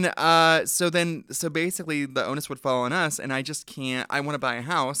 And then, so basically the onus would fall on us, and I just can't. I want to buy a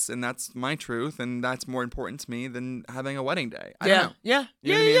house, and that's my truth, and that's more important to me than having a wedding day. I don't know. Yeah.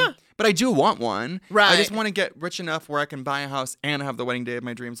 You know what I mean? Yeah. But I do want one. Right. I just want to get rich enough where I can buy a house and have the wedding day of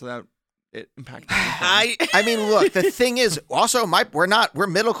my dreams without it impacting anything. I mean, look, the thing is, also, we're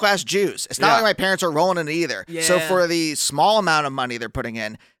middle class Jews. It's not Yeah. like my parents are rolling in it either. Yeah. So for the small amount of money they're putting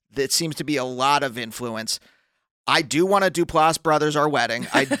in, that seems to be a lot of influence. I do want to do Duplass Brothers our wedding.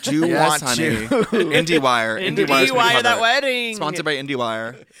 I do Yes, want honey. to. IndieWire. IndieWire that wedding. Sponsored by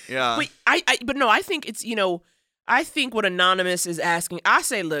IndieWire. Yeah. Wait, but no, I think it's, I think what Anonymous is asking, I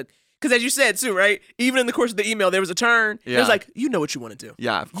say, look, because as you said too, right? Even in the course of the email, there was a turn. It was Yeah. like, you know what you want to do.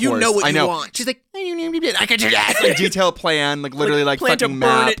 Yeah, of course. You know what I you know. want. She's like, I can do that. Like detailed plan, like literally like plan to fucking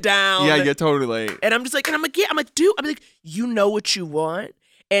burn map. it down. Yeah, totally. And I'm just like, dude, I'm like, you know what you want.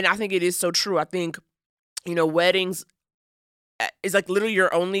 And I think it is so true. I think, weddings is like literally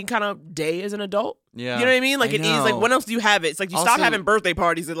your only kind of day as an adult. Yeah. You know what I mean? Like I it is like, know. when else do you have it? It's like you stop Also- having birthday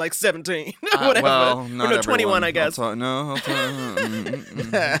parties at like 17. Whatever. Well, Or not no, everyone. 21, I guess. No.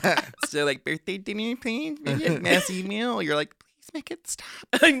 So like birthday dinner, please make it messy meal. You're like, please make it stop.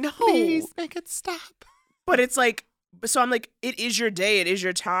 I know. Please make it stop. But it's like, so I'm like, it is your day. It is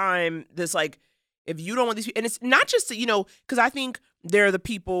your time. This like, if you don't want these people, and it's not just, because I think there are the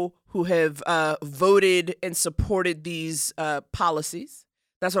people who have voted and supported these policies.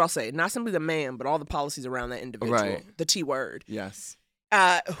 That's what I'll say. Not simply the man, but all the policies around that individual. Right. The T word. Yes.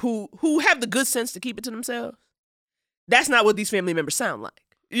 Who have the good sense to keep it to themselves. That's not what these family members sound like.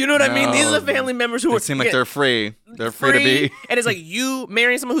 You know what I mean? These are the family members who They are seem like they're free. They're free to be. And it's like you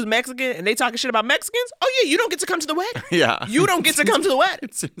marrying someone who's Mexican and they talking shit about Mexicans. Oh yeah, you don't get to come to the wedding. Yeah. You don't get to come to the wedding.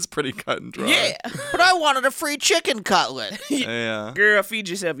 It seems pretty cut and dry. Yeah. But I wanted a free chicken cutlet. Yeah. Girl, feed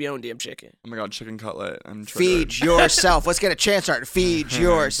yourself your own damn chicken. Oh my god, chicken cutlet. I'm triggered. Feed yourself. Let's get a chance start. Feed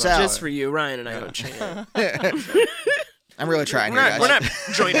yourself. Just for you, Ryan and I don't chant. I'm really trying We're here, not, guys.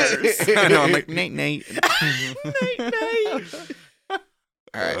 we're not joiners. I know. I'm like Nate.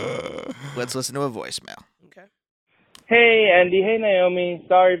 All right. Let's listen to a voicemail. Okay. Hey, Andy. Hey, Naomi.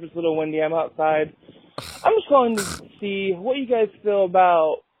 Sorry if it's a little windy. I'm outside. I'm just calling to see what you guys feel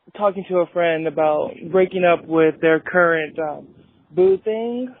about talking to a friend about breaking up with their current boo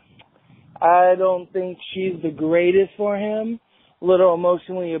thing. I don't think she's the greatest for him. A little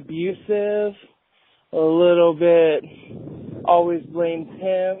emotionally abusive. A little bit always blames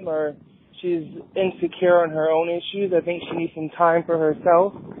him, or she's insecure on her own issues. I think she needs some time for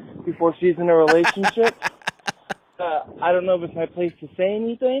herself before she's in a relationship. I don't know if it's my place to say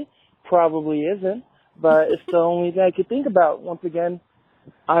anything. Probably isn't. But it's the only thing I could think about. Once again,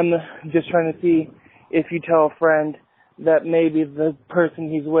 I'm just trying to see if you tell a friend that maybe the person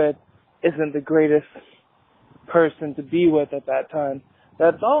he's with isn't the greatest person to be with at that time.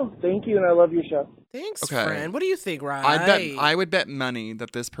 That's all. Thank you, and I love your show. Thanks, Okay. friend. What do you think, Ryan? I would bet money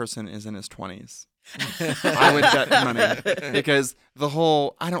that this person is in his 20s. I would bet money because the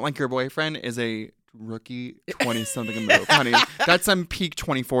whole "I don't like your boyfriend" is a rookie 20-something move, honey. That's some peak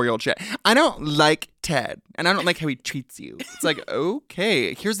 24-year-old shit. I don't like Ted, and I don't like how he treats you. It's like,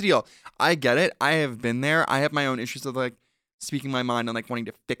 okay, here's the deal. I get it. I have been there. I have my own issues with like speaking my mind and like wanting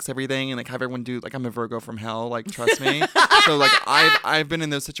to fix everything and like have everyone do like I'm a Virgo from hell. Like trust me. So like I've been in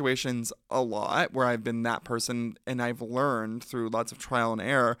those situations a lot where I've been that person, and I've learned through lots of trial and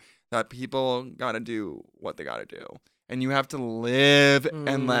error that people got to do what they got to do. And you have to live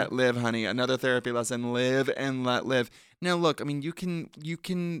and let live, honey. Another therapy lesson, live and let live. Now, look, I mean, you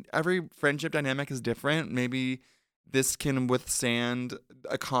can, every friendship dynamic is different. Maybe this can withstand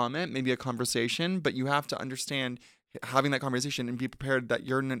a comment, maybe a conversation, but you have to understand having that conversation and be prepared that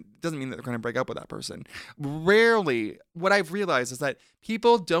doesn't mean that they're going to break up with that person. Rarely, what I've realized is that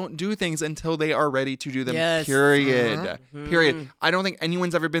people don't do things until they are ready to do them, Yes. period. Period. I don't think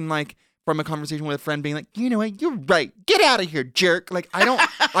anyone's ever been like, from a conversation with a friend being like, you know what, you're right. Get out of here, jerk. Like, I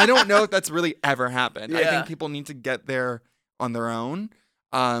don't know if that's really ever happened. I Yeah. think people need to get there on their own.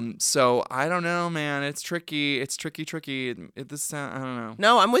 So I don't know, man. It's tricky. It's tricky. I don't know.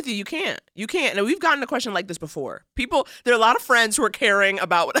 No, I'm with you. You can't. And we've gotten a question like this before. There are a lot of friends who are caring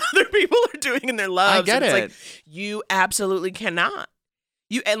about what other people are doing in their lives. I get and it. It's like, you absolutely cannot.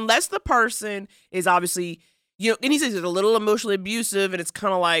 Unless the person is obviously, and he says it's a little emotionally abusive, and it's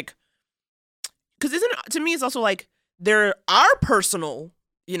kind of like, because to me, it's also like there are personal,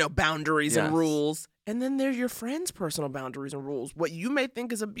 boundaries and Yes. rules. And then there's your friend's personal boundaries and rules. What you may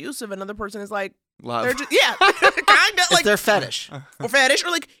think is abusive, another person is like, Love. they're just, kind of It's like their fetish. or fetish, or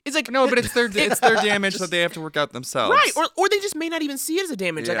like it's like No, but it's their damage that they have to work out themselves. right, or they just may not even see it as a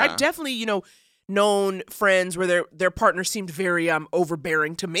damage. Like Yeah. I've definitely known friends where their partner seemed very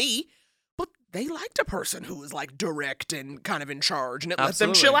overbearing to me, but they liked a person who was like direct and kind of in charge, and it let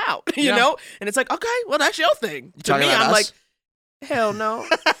them chill Absolutely. out, you Yeah. know. And it's like, okay, well that's your thing. To talking me, about I'm us? like, hell no.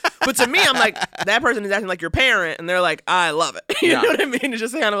 But to me, I'm like, that person is acting like your parent, and they're like, I love it. You Yeah. know what I mean? It's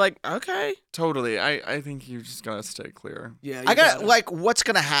just kind of like, okay, Totally. I think you just gotta stay clear. yeah. I got like, what's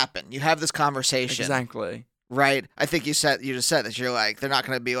gonna happen? You have this conversation, Exactly. right? I think you just said that you're like, they're not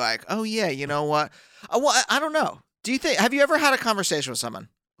gonna be like, oh yeah, you know what? Well, I don't know. Have you ever had a conversation with someone?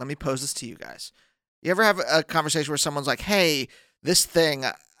 Let me pose this to you guys. You ever have a conversation where someone's like, hey, this thing,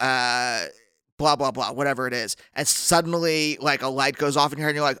 blah blah blah, whatever it is, and suddenly like a light goes off in your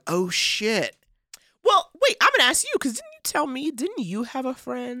head, and you're like, oh shit. Well, wait, I'm gonna ask you because didn't you have a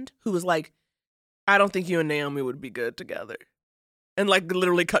friend who was like, I don't think you and Naomi would be good together, and like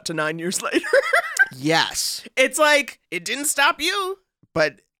literally cut to 9 years later. Yes, It's like it didn't stop you.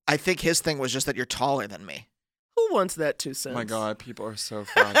 but I think his thing was just that you're taller than me. Who wants that 2 cents? Oh my God, people are so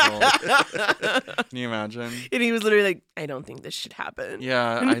fragile. Can you imagine? And he was literally like, I don't think this should happen.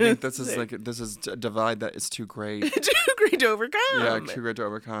 Yeah, I think this is a divide that is too great. Too great to overcome. Yeah, too great to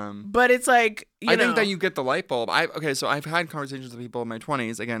overcome. But it's like, I think that you get the light bulb. So I've had conversations with people in my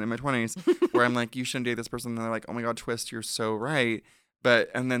 20s, where I'm like, you shouldn't date this person. And they're like, oh my God, Twist, you're so right.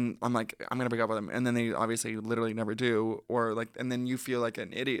 And then I'm like, I'm going to break up with them. And then they obviously literally never do. Or like, and then you feel like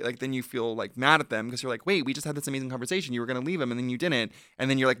an idiot. Like, then you feel like mad at them because you're like, wait, we just had this amazing conversation. You were going to leave them and then you didn't. And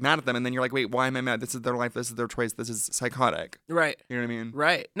then you're like mad at them. And then you're like, wait, why am I mad? This is their life. This is their choice. This is psychotic. right, You know what I mean?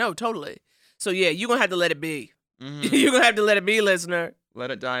 right. No, totally. So yeah, you're gonna have to let it be. Mhm. You're gonna have to let it be, listener.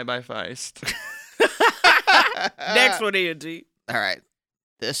 Let it die by Feist. Next one, Andy. All right,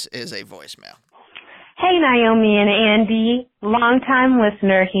 this is a voicemail. Hey, Naomi and Andy, longtime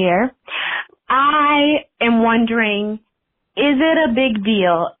listener here. I am wondering, is it a big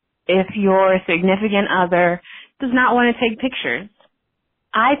deal if your significant other does not want to take pictures?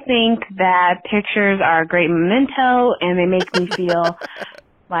 I think that pictures are a great memento and they make me feel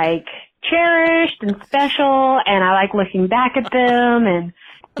like cherished and special, and I like looking back at them and,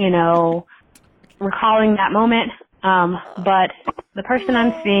 recalling that moment. But the person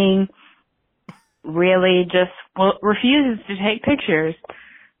I'm seeing really just refuses to take pictures.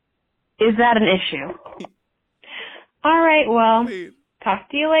 Is that an issue? All right, well, talk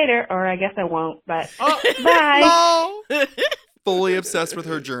to you later, or I guess I won't, but bye. Fully obsessed with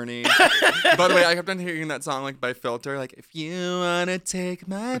her journey. By the way, I kept on hearing that song like by Filter, like, if you wanna take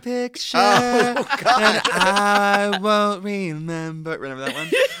my picture, then I won't remember. Remember that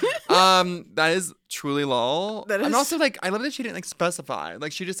one? That is truly lol. That is- And also like, I love that she didn't like specify.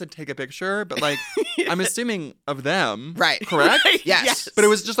 Like, she just said take a picture, but like, I'm assuming of them, Right. Correct? Yes. But it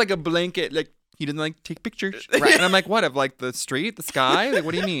was just like a blanket, like. He didn't like take pictures, Right. And I'm like, what, of like the street, the sky? Like,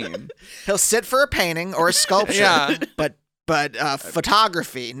 what do you mean? He'll sit for a painting or a sculpture. Yeah. But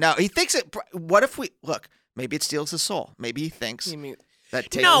photography, no. He thinks it. What if we look? Maybe it steals his soul. Maybe he thinks You mean-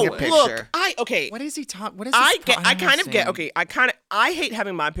 that taking No, a picture. look, What is he talking? What is I this get. pro- I don't kind of get. understand. Okay, I hate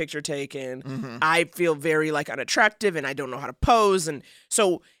having my picture taken. Mhm. I feel very like unattractive, and I don't know how to pose, and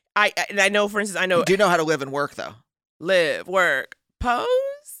so I know. For instance, I know You do know how to live and work, though. live, work, pose.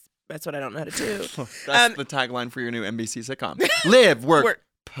 That's what I don't know how to do. That's the tagline for your new NBC sitcom. Live, work,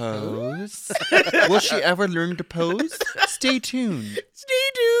 pose. Will she ever learn to pose? Stay tuned.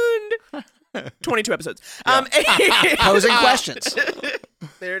 Stay tuned. 22 episodes. Posing questions.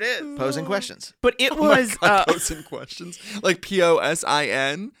 There it is. Posing questions. But it was Posing questions. Like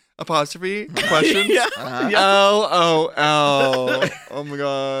POSIN apostrophe question. Yeah. LOL. Oh my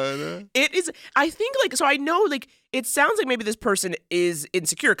God. It is. I think like so. I know like it sounds like maybe this person is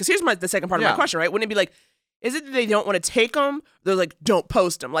insecure. Because here's the second part of my Yeah. question. Right? Wouldn't it be like, is it that they don't want to take them? They're like, don't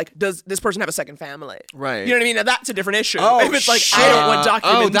post them. Like, does this person have a second family? Right. You know what I mean? Now that's a different issue. Oh, if it's like I don't want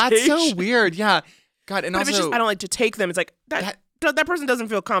documentation. Oh, that's so weird. Yeah. God, and But also if it's just I don't like to take them, it's like that person doesn't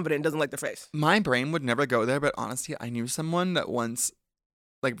feel confident and doesn't like their face. my brain would never go there, but honestly, I knew someone that once,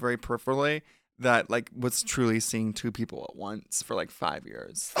 like very peripherally, that like was truly seeing 2 people at once for like 5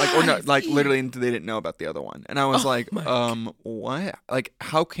 years. Like, or no, like literally they didn't know about the other one. And I was like, what? Like,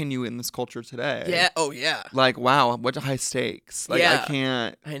 how can you in this culture today? Yeah. Oh yeah. Like, wow, what high stakes. Like, Yeah. I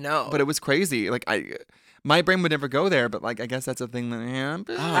can't. I know. But it was crazy. Like, my brain would never go there, but like, I guess that's a thing that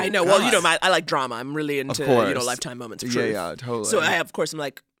happens. I know. Well, I like drama. I'm really into course. Lifetime moments of Yeah, truth. yeah, totally. So of course I'm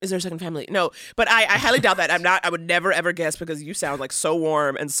like, Is there a second family? No, but I highly doubt that. I would never ever guess because you sound like so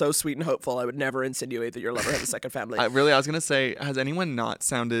warm and so sweet and hopeful. I would never insinuate that your lover has a second family. I was going to say, has anyone not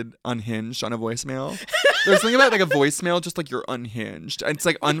sounded unhinged on a voicemail? There's something about like a voicemail, just like you're unhinged. It's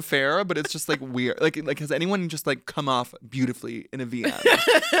like unfair, but it's just like weird. Like has anyone just like come off beautifully in a VM?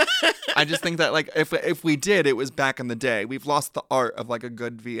 I just think that like if we did, it was back in the day. We've lost the art of like a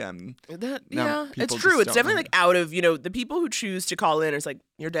good VM. It's true. It's definitely like out of, the people who choose to call in. It's like,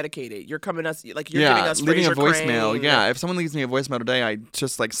 you're dedicated. You're coming us, like you're giving us leaving Fraser a voicemail. Crane. Yeah, if someone leaves me a voicemail today, I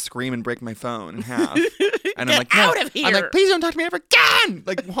just like scream and break my phone in half. And I'm like, out of here. I'm like, please don't talk to me ever again.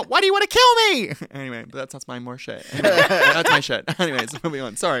 Like, why do you want to kill me? Anyway, but that's my more shit. Anyway, that's my shit. Anyways, moving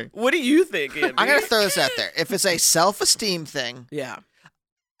on. Sorry. What do you think, Andy? I'm gonna throw this out there. If it's a self-esteem thing, yeah,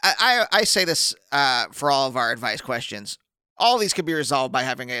 I say this for all of our advice questions. All these could be resolved by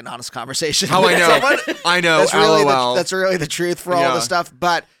having an honest conversation. Oh, I know. I know. That's really the truth for all the stuff.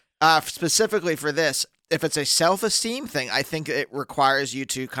 But specifically for this, if it's a self-esteem thing, I think it requires you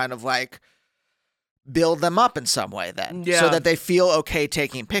to kind of like build them up in some way then. Yeah. So that they feel okay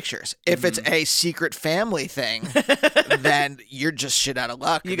taking pictures. If it's a secret family thing, then you're just shit out of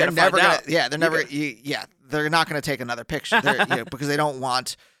luck. You gotta find out. They're not going to take another picture because they don't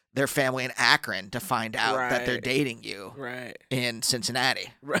want their family in Akron to find out that they're dating you in Cincinnati.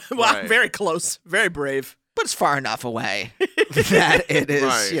 Right. Well, very close. Very brave. But it's far enough away that it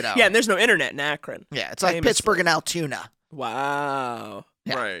is, Yeah, and there's no internet in Akron. Yeah, it's like Pittsburgh and Altoona. Wow.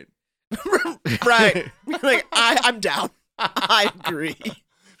 Yeah. Right. Right. Like, I'm down. I agree.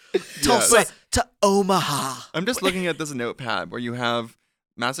 Tulsa to Omaha. I'm just looking at this notepad where you have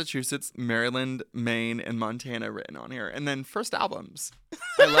Massachusetts, Maryland, Maine, and Montana written on here. And then first albums.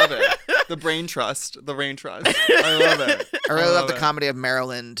 I love it. The Brain Trust. I love it. I really love the comedy of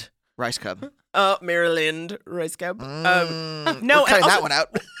Maryland Rice Cub. Maryland Rice Cub. No, we're cutting that one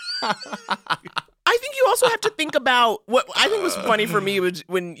out. I think you also have to think about what I think was funny for me was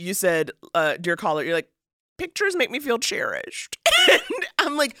when you said, dear caller, you're like, pictures make me feel cherished. And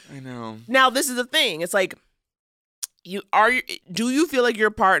I'm like, I know. Now this is the thing. It's like, do you feel like your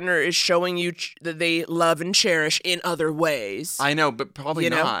partner is showing you that they love and cherish in other ways? I know, but probably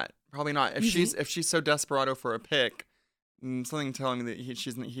not. Probably not. If she's so desperado for a pic, something telling me that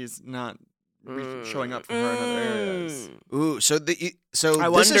he's not showing up for her in other areas. Ooh, so I this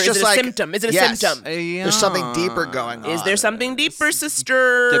wonder, is just it like a symptom? Is it a symptom? There's something deeper going on. Is there something deeper,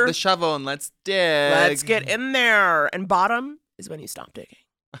 sister? Get the shovel and let's dig. Let's get in there. And bottom is when you stop digging.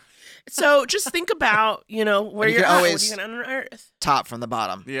 So just think about, where you're at. What are you going to unearth? Top from the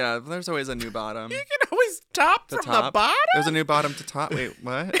bottom. Yeah, there's always a new bottom. You can always top from the bottom? There's a new bottom to top. Wait,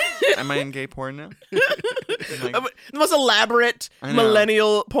 what? Am I in gay porn now? The most elaborate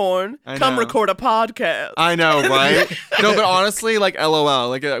millennial porn. Come record a podcast. I know, right? No, but honestly, like LOL,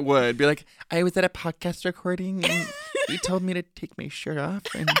 like it would be like, I was at a podcast recording and you told me to take my shirt off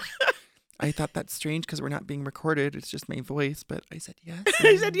and I thought that's strange because we're not being recorded. It's just my voice, but I said yes.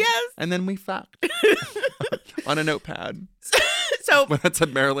 I said yes. And then we fucked on a notepad. So when that's at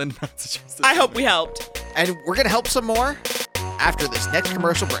Maryland, Massachusetts. I hope we helped. And we're going to help some more after this next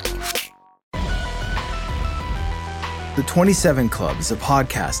commercial break. The 27 Club is a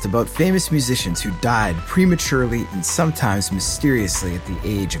podcast about famous musicians who died prematurely and sometimes mysteriously at the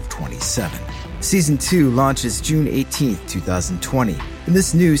age of 27. Season 2 launches June 18th, 2020, and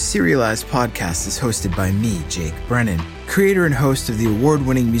this new serialized podcast is hosted by me, Jake Brennan, creator and host of the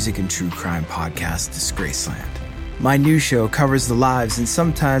award-winning music and true crime podcast, Disgraceland. My new show covers the lives and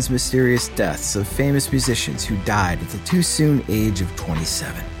sometimes mysterious deaths of famous musicians who died at the too soon age of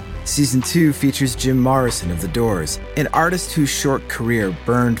 27. Season 2 features Jim Morrison of The Doors, an artist whose short career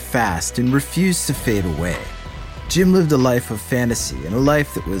burned fast and refused to fade away. Jim lived a life of fantasy and a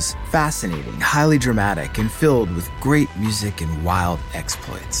life that was fascinating, highly dramatic, and filled with great music and wild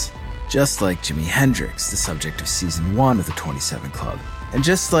exploits. Just like Jimi Hendrix, the subject of Season 1 of the 27 Club. And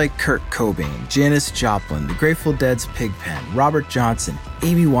just like Kurt Cobain, Janis Joplin, the Grateful Dead's Pigpen, Robert Johnson,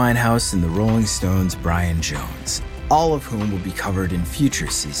 Amy Winehouse, and the Rolling Stones' Brian Jones. All of whom will be covered in future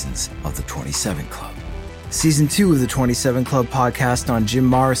seasons of the 27 Club. Season 2 of the 27 Club podcast on Jim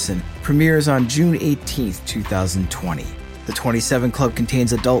Morrison premieres on June 18th, 2020. The 27 Club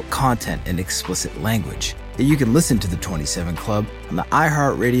contains adult content and explicit language. And you can listen to the 27 Club on the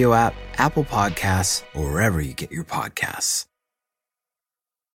iHeartRadio app, Apple Podcasts, or wherever you get your podcasts.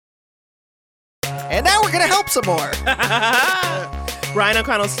 And now we're going to help some more. Ryan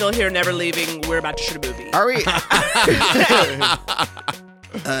O'Connell's still here, never leaving. We're about to shoot a movie. Are we?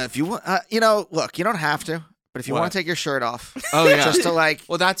 If you want, look, you don't have to, But if you What? want to take your shirt off, Oh yeah, just to like,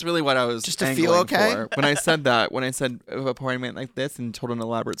 Well, that's really what I was Just to feel angling okay? for. When I said that, when I said if a porn went like this and told an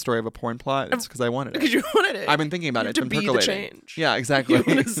elaborate story of a porn plot, it's because I wanted Because it. you wanted it. I've been thinking about You it. have It's to been be the percolating. change. Yeah, exactly. You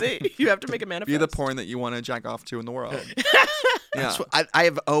want to see. You have to make it manifest. Be the porn that you want to jack off to in the world. Yeah, that's what, I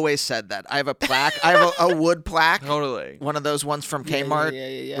have always said that. I have a plaque. I have a wood plaque. totally. One of those ones from Yeah, Kmart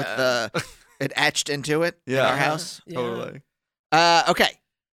yeah. with the it etched into it in Yeah. our house. Yeah. Totally. Okay.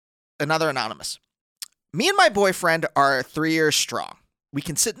 Another anonymous. Me and my boyfriend are 3 years strong. We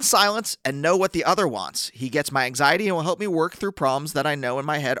can sit in silence and know what the other wants. He gets my anxiety and will help me work through problems that I know in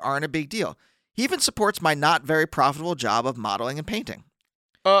my head aren't a big deal. He even supports my not very profitable job of modeling and painting.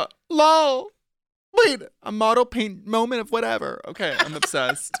 Lol. Wait, a model paint moment of whatever. Okay, I'm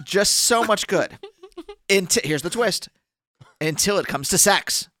obsessed. Just so much good. Here's the twist. Until it comes to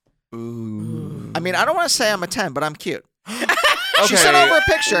sex. Ooh. I mean, I don't want to say I'm a 10, but I'm cute. Okay. She sent over a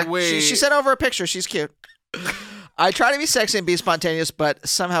picture. Wait. She sent over a picture. She's cute. I try to be sexy and be spontaneous, but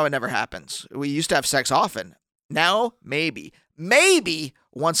somehow it never happens. We used to have sex often. Now, maybe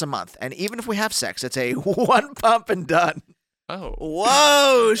once a month. And even if we have sex, it's a one pump and done. Oh.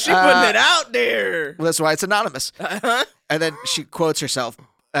 Whoa, she putting it out there. Well, that's why it's anonymous. Uh-huh. And then she quotes herself.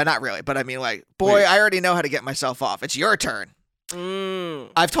 Not really, but I mean, like, boy, Wait. I already know how to get myself off. It's your turn.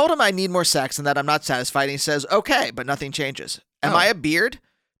 I've told him I need more sex and that I'm not satisfied. And he says, okay, but nothing changes. Am I a beard?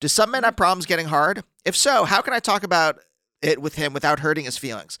 Do some men have problems getting hard? If so, how can I talk about it with him without hurting his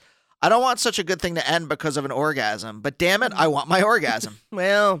feelings? I don't want such a good thing to end because of an orgasm, but damn it, I want my orgasm.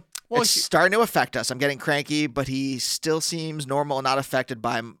 Well, It's starting to affect us. I'm getting cranky, but he still seems normal and not affected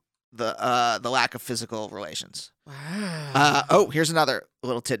by the lack of physical relations. wow. Here's another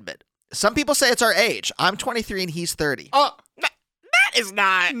little tidbit. Some people say it's our age. I'm 23 and he's 30. Oh, That is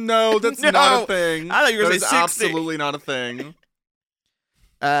not. no, that's No. not a thing. I thought you were That gonna is say 60. absolutely not a thing.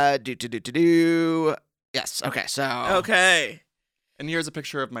 Yes. Okay. So. Okay. And here's a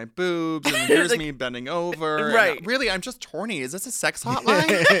picture of my boobs, and here's Like- me bending over. and Right. really, I'm just horny. Is this a sex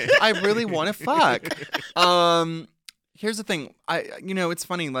hotline? I really want to fuck. Here's the thing. It's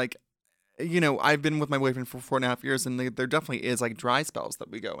funny. Like, I've been with my boyfriend for 4.5 years, and there definitely is like dry spells that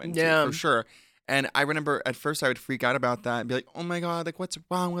we go into Yeah. for sure. And I remember at first I would freak out about that and be like, oh my God, like what's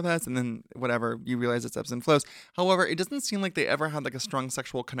wrong with us? And then whatever, you realize it's ebbs and flows. However, it doesn't seem like they ever had like a strong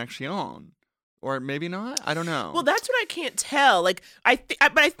sexual connection. Or maybe not. I don't know. Well, that's what I can't tell. Like,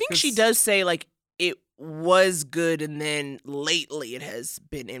 but I think she does say like it was good, and then lately it has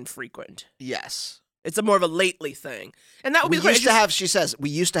been infrequent. Yes. It's more of a lately thing, and that would We be the used to have. She says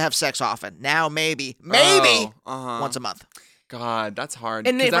we used to have sex often. Now maybe Uh-huh. once a month. God, that's hard.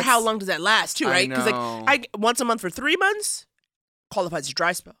 And then 'Cause for how that's- long does that last too? Right? Because know. like once a month for 3 months qualifies as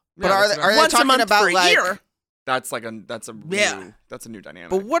dry spell. But Yeah, are that's they, are they Once a talking month about for a like? year. That's a Yeah. that's a new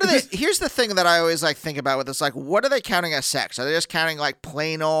dynamic. But what are they? Here's the thing that I always like think about with this. Like, what are they counting as sex? Are they just counting like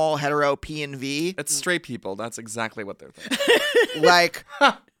plain old hetero P and V? It's straight people. That's exactly what they're thinking. Like.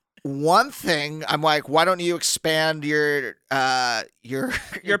 One thing, I'm like, why don't you expand your Your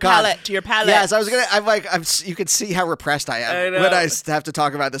God. palate to your palate. Yes, I was gonna. I'm like, you could see how repressed I am I know. when I have to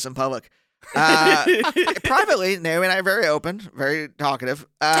talk about this in public. Privately, Naomi and I are very open, very talkative.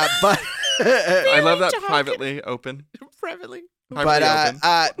 But I love that talking. privately open. privately.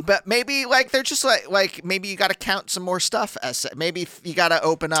 but maybe like they're just like maybe you got to count some more stuff as maybe you got to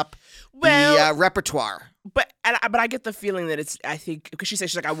open up the repertoire. But I get the feeling that it's, I think, because she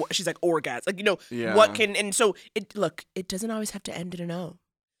says she's like orgasm, like Yeah. what can, and so it doesn't always have to end in an O.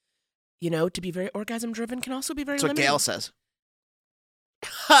 To be very orgasm driven can also be very That's what limiting. Gail says.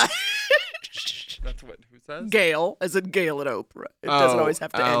 That's what who says? Gail, as in Gail at Oprah. It doesn't always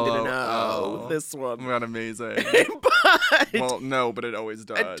have to end in an O. oh. This one, Not amazing. but Well, no, but it always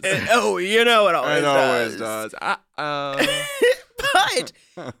does. it always It always does.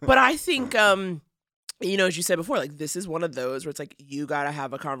 but I think as you said before, like this is one of those where it's like you gotta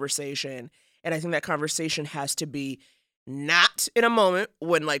have a conversation, and I think that conversation has to be not in a moment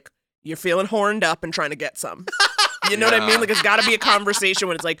when like you're feeling horned up and trying to get some. You know what I mean? Like it's gotta be a conversation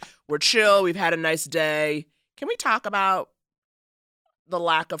when it's like we're chill, we've had a nice day. Can we talk about the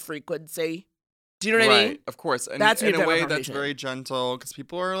lack of frequency? Do you know what I mean? Of course. And That's in when you a have a way that's conversation. very gentle because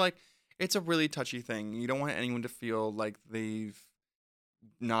people are like, it's a really touchy thing. You don't want anyone to feel like they've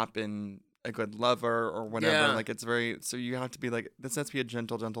not been a good lover or whatever. Yeah. Like it's very, so you have to be like, this has to be a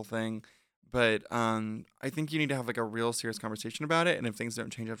gentle thing. But I think you need to have like a real serious conversation about it. And if things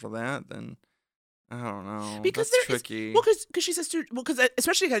don't change after that, then I don't know. Because that's there is- tricky. because she says because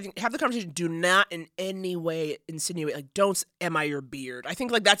especially have the conversation. Do not in any way insinuate like don't am I your beard? I think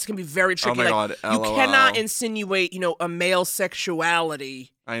like that's gonna be very tricky. Oh my like God, you LOL. cannot insinuate a male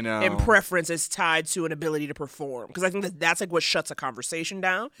sexuality I know. And preference is tied to an ability to perform. Because I think that's like what shuts a conversation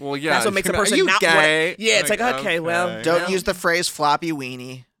down. Well, yeah. That's what makes a person Are you not gay? want. Yeah, it's like, okay, well. Don't use the phrase floppy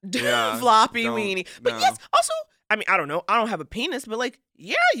weenie. Yeah, floppy don't- weenie. But no. yes, also, I mean, I don't know. I don't have a penis, but like,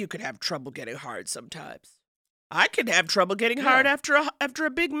 yeah, you could have trouble getting hard sometimes. I could have trouble getting hard after a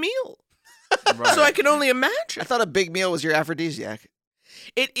big meal. Right. So I can only imagine. I thought a big meal was your aphrodisiac.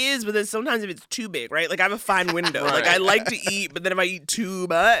 It is, but then sometimes if it's too big, right? Like I have a fine window. Right. Like I like to eat, but then if I eat too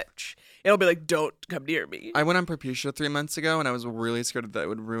much, it'll be like, don't come near me. I went on Propecia 3 months ago, and I was really scared that it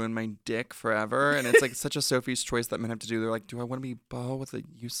would ruin my dick forever. And it's like such a Sophie's choice that men have to do. They're like, do I want to be Bo with a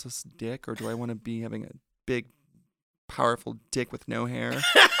useless dick, or do I want to be having a big, powerful dick with no hair?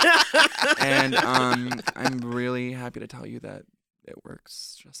 And I'm really happy to tell you that it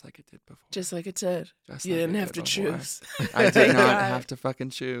works just like it did before. Just like it did. Just You like didn't it have did to before. choose. I did Thank not God. have to fucking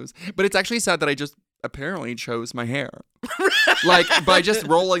choose. But it's actually sad that I just apparently chose my hair. Like by just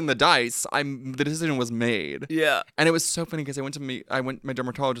rolling the dice, the decision was made. Yeah. And it was so funny because my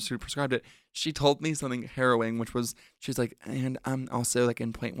dermatologist who prescribed it, she told me something harrowing, which was, she's like, and I'm also like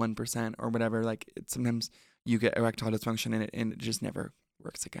in 0.1% or whatever. Like sometimes you get erectile dysfunction and it just never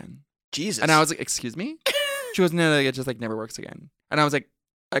works again. Jesus. And I was like, excuse me? She goes, no, it just like never works again. And I was like,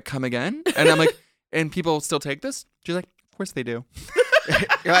 I come again? And I'm like, and people still take this? She's like, of course they do.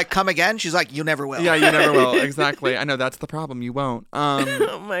 You're like, come again? She's like, you never will. Yeah, you never will. Exactly. I know that's the problem. You won't.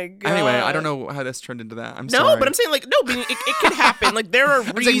 Oh my God. Anyway, I don't know how this turned into that. I'm No, sorry. but I'm saying like, no, but it can happen. Like there are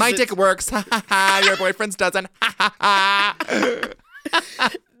I'm reasons. saying my dick works. Your boyfriend's doesn't.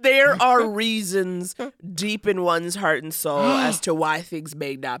 There are reasons deep in one's heart and soul as to why things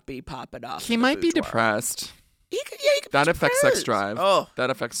may not be popping off. He might be depressed. He could That be affects sex depressed. drive. Oh. That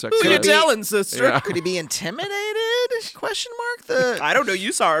affects sex Who you drive. telling, sister? Yeah. Could he be intimidated? Question mark. I don't know.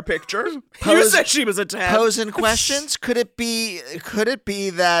 You saw her picture. You Pose- said she was a 10. Posing questions. Could it be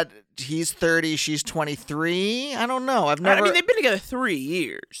that he's 30, she's 23? I don't know. I've never. I mean, they've been together 3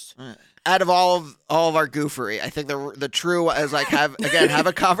 years. Out of all of our goofery, I think the true is like have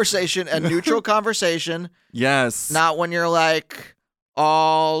a conversation, a neutral conversation. Yes. Not when you're like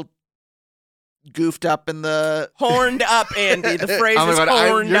all goofed up in the Horned up, Andy. The phrase Oh my is God,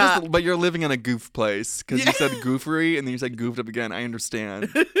 horned you're up. but you're living in a goof place because you said goofery and then you said goofed up again. I understand.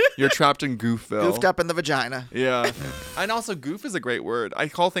 You're trapped in Goofville. goofed up in the vagina. Yeah. And also, goof is a great word. I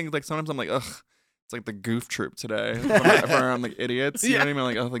call things like sometimes I'm like, ugh, it's like the goof troop today. If I'm around like idiots, you know what I mean?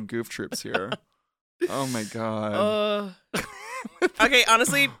 Like, oh, the goof troop's here. Oh my God. Okay,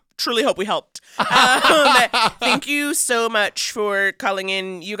 honestly, truly hope we helped. Thank you so much for calling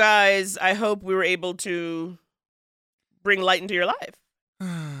in. You guys, I hope we were able to bring light into your life.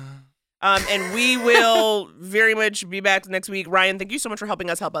 And we will very much be back next week. Ryan, thank you so much for helping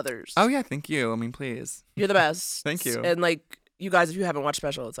us help others. Oh, yeah. Thank you. I mean, please. You're the best. Thank you. And like, you guys, if you haven't watched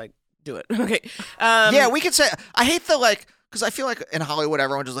Special, it's like, do it. Okay. Yeah, we could say. I hate the like. Because I feel like in Hollywood,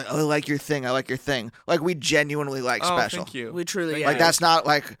 everyone's just like, oh, I like your thing. I like your thing. Like, we genuinely like Oh, Special. thank you. We truly Like, that's not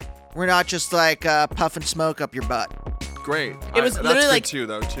like, we're not just like puff and smoke up your butt. Great. It was that's literally good like- too,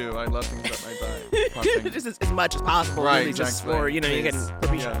 though, too. I love things up my butt. Puffing. just as much as possible. Right, really, just exactly. for, you Please. can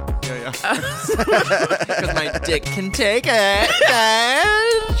Propecia. Yeah. Because my dick can take it.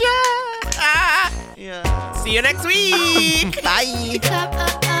 Yeah. See you next week. Bye.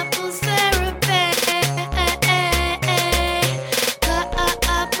 Couples therapy.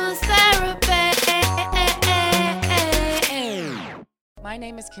 Couples therapy. My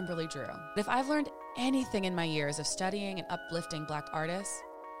name is Kimberly Drew. If I've learned anything in my years of studying and uplifting Black artists,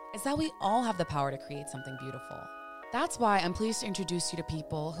 it's that we all have the power to create something beautiful. That's why I'm pleased to introduce you to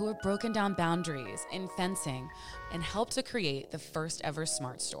people who have broken down boundaries in fencing and helped to create the first ever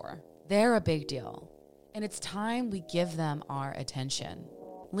smart store. They're a big deal, and it's time we give them our attention.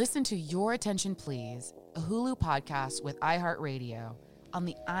 Listen to Your Attention Please, a Hulu podcast with iHeartRadio on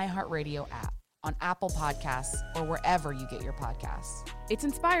the iHeartRadio app, on Apple Podcasts, or wherever you get your podcasts. It's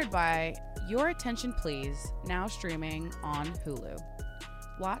inspired by Your Attention Please, now streaming on Hulu.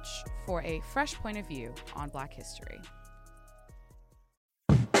 Watch for a fresh point of view on Black history.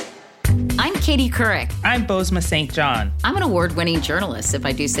 I'm Katie Couric. I'm Bozoma St. John. I'm an award-winning journalist, if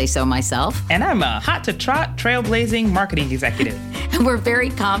I do say so myself. And I'm a hot-to-trot, trailblazing marketing executive. And we're very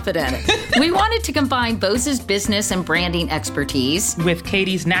confident. We wanted to combine Bose's business and branding expertise with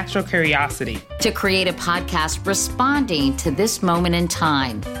Katie's natural curiosity to create a podcast responding to this moment in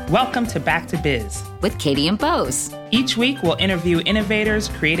time. Welcome to Back to Biz with Katie and Bose. Each week, we'll interview innovators,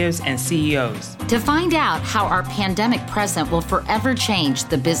 creatives, and CEOs to find out how our pandemic present will forever change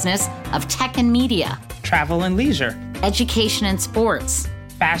the business of tech and media, travel and leisure, education and sports,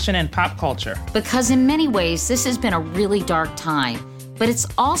 fashion and pop culture. Because in many ways, this has been a really dark time, but it's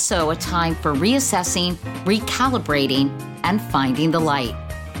also a time for reassessing, recalibrating, and finding the light.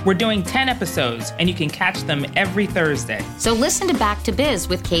 We're doing 10 episodes, and you can catch them every Thursday. So listen to Back to Biz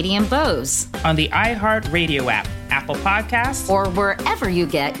with Katie and Bose on the iHeartRadio app, Apple Podcasts, or wherever you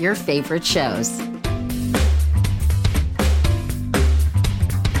get your favorite shows.